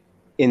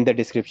in the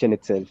description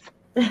itself.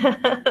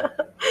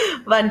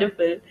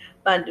 Wonderful.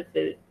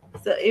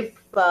 So if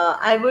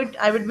I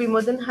would be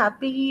more than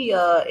happy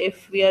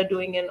if we are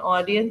doing an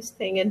audience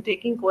thing and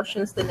taking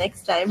questions the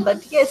next time.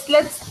 But yes,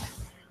 let's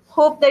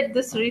hope that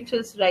this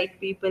reaches right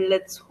people.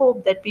 Let's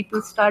hope that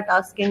people start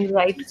asking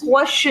right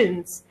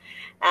questions,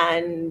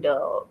 and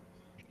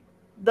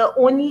the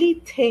only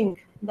thing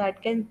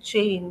that can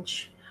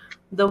change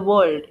the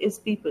world is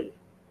people.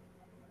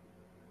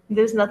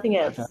 There's nothing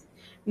else.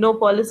 No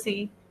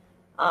policy,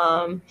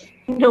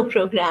 no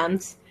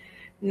programs,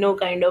 no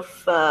kind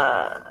of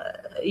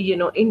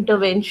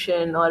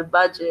intervention or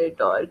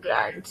budget or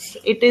grants.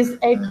 It is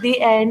at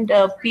the end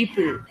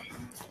people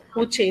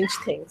who change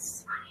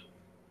things.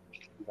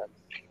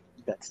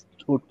 That's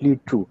totally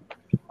true.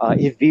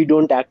 If we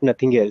don't act,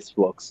 nothing else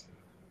works.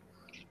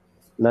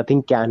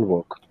 Nothing can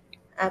work.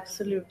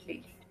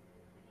 Absolutely.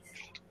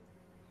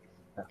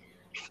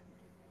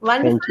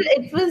 Wonderful. Thank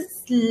you. It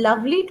was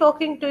lovely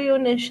talking to you,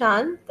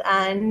 Nishant,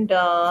 and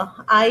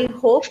I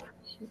hope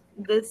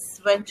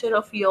this venture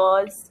of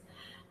yours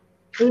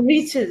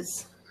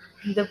reaches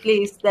the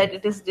place that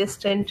it is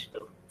destined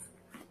to.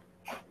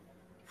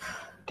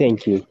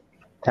 Thank you.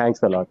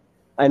 Thanks a lot.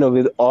 I know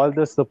with all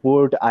the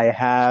support I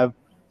have,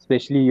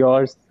 especially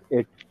yours,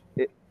 it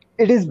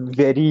is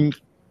very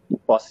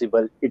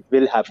possible. It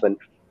will happen.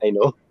 I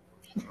know.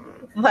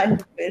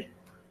 Wonderful.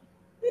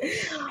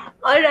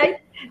 All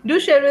right. Do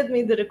share with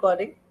me the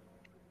recording.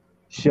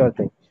 Sure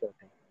thing. Sure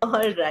thing.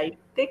 All right.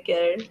 Take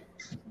care.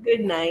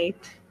 Good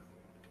night.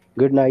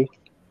 Good night.